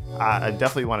 So I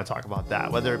definitely want to talk about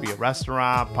that, whether it be a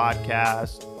restaurant,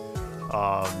 podcast,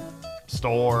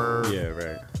 store,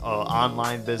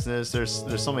 online business. There's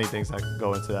so many things that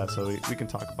go into that, so we can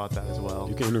talk about that as well.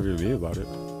 You can interview me about it.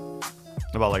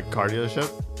 About like car dealership?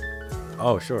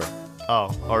 Oh, sure.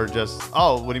 Oh, or just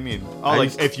what do you mean? Oh,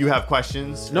 if you have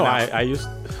questions? No, I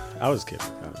was kidding.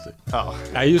 Oh,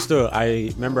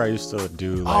 I remember I used to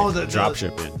do like drop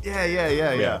shipping.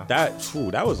 Yeah. That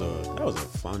was a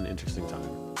fun, interesting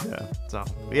time. Yeah. So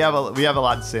we have a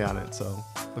lot to say on it. So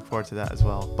look forward to that as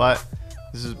well. But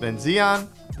this has been Zion.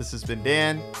 This has been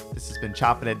Dan. This has been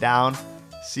Chopping It Down.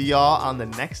 See y'all on the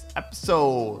next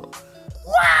episode.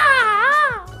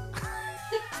 Wow.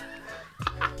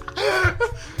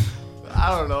 I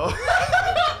don't know.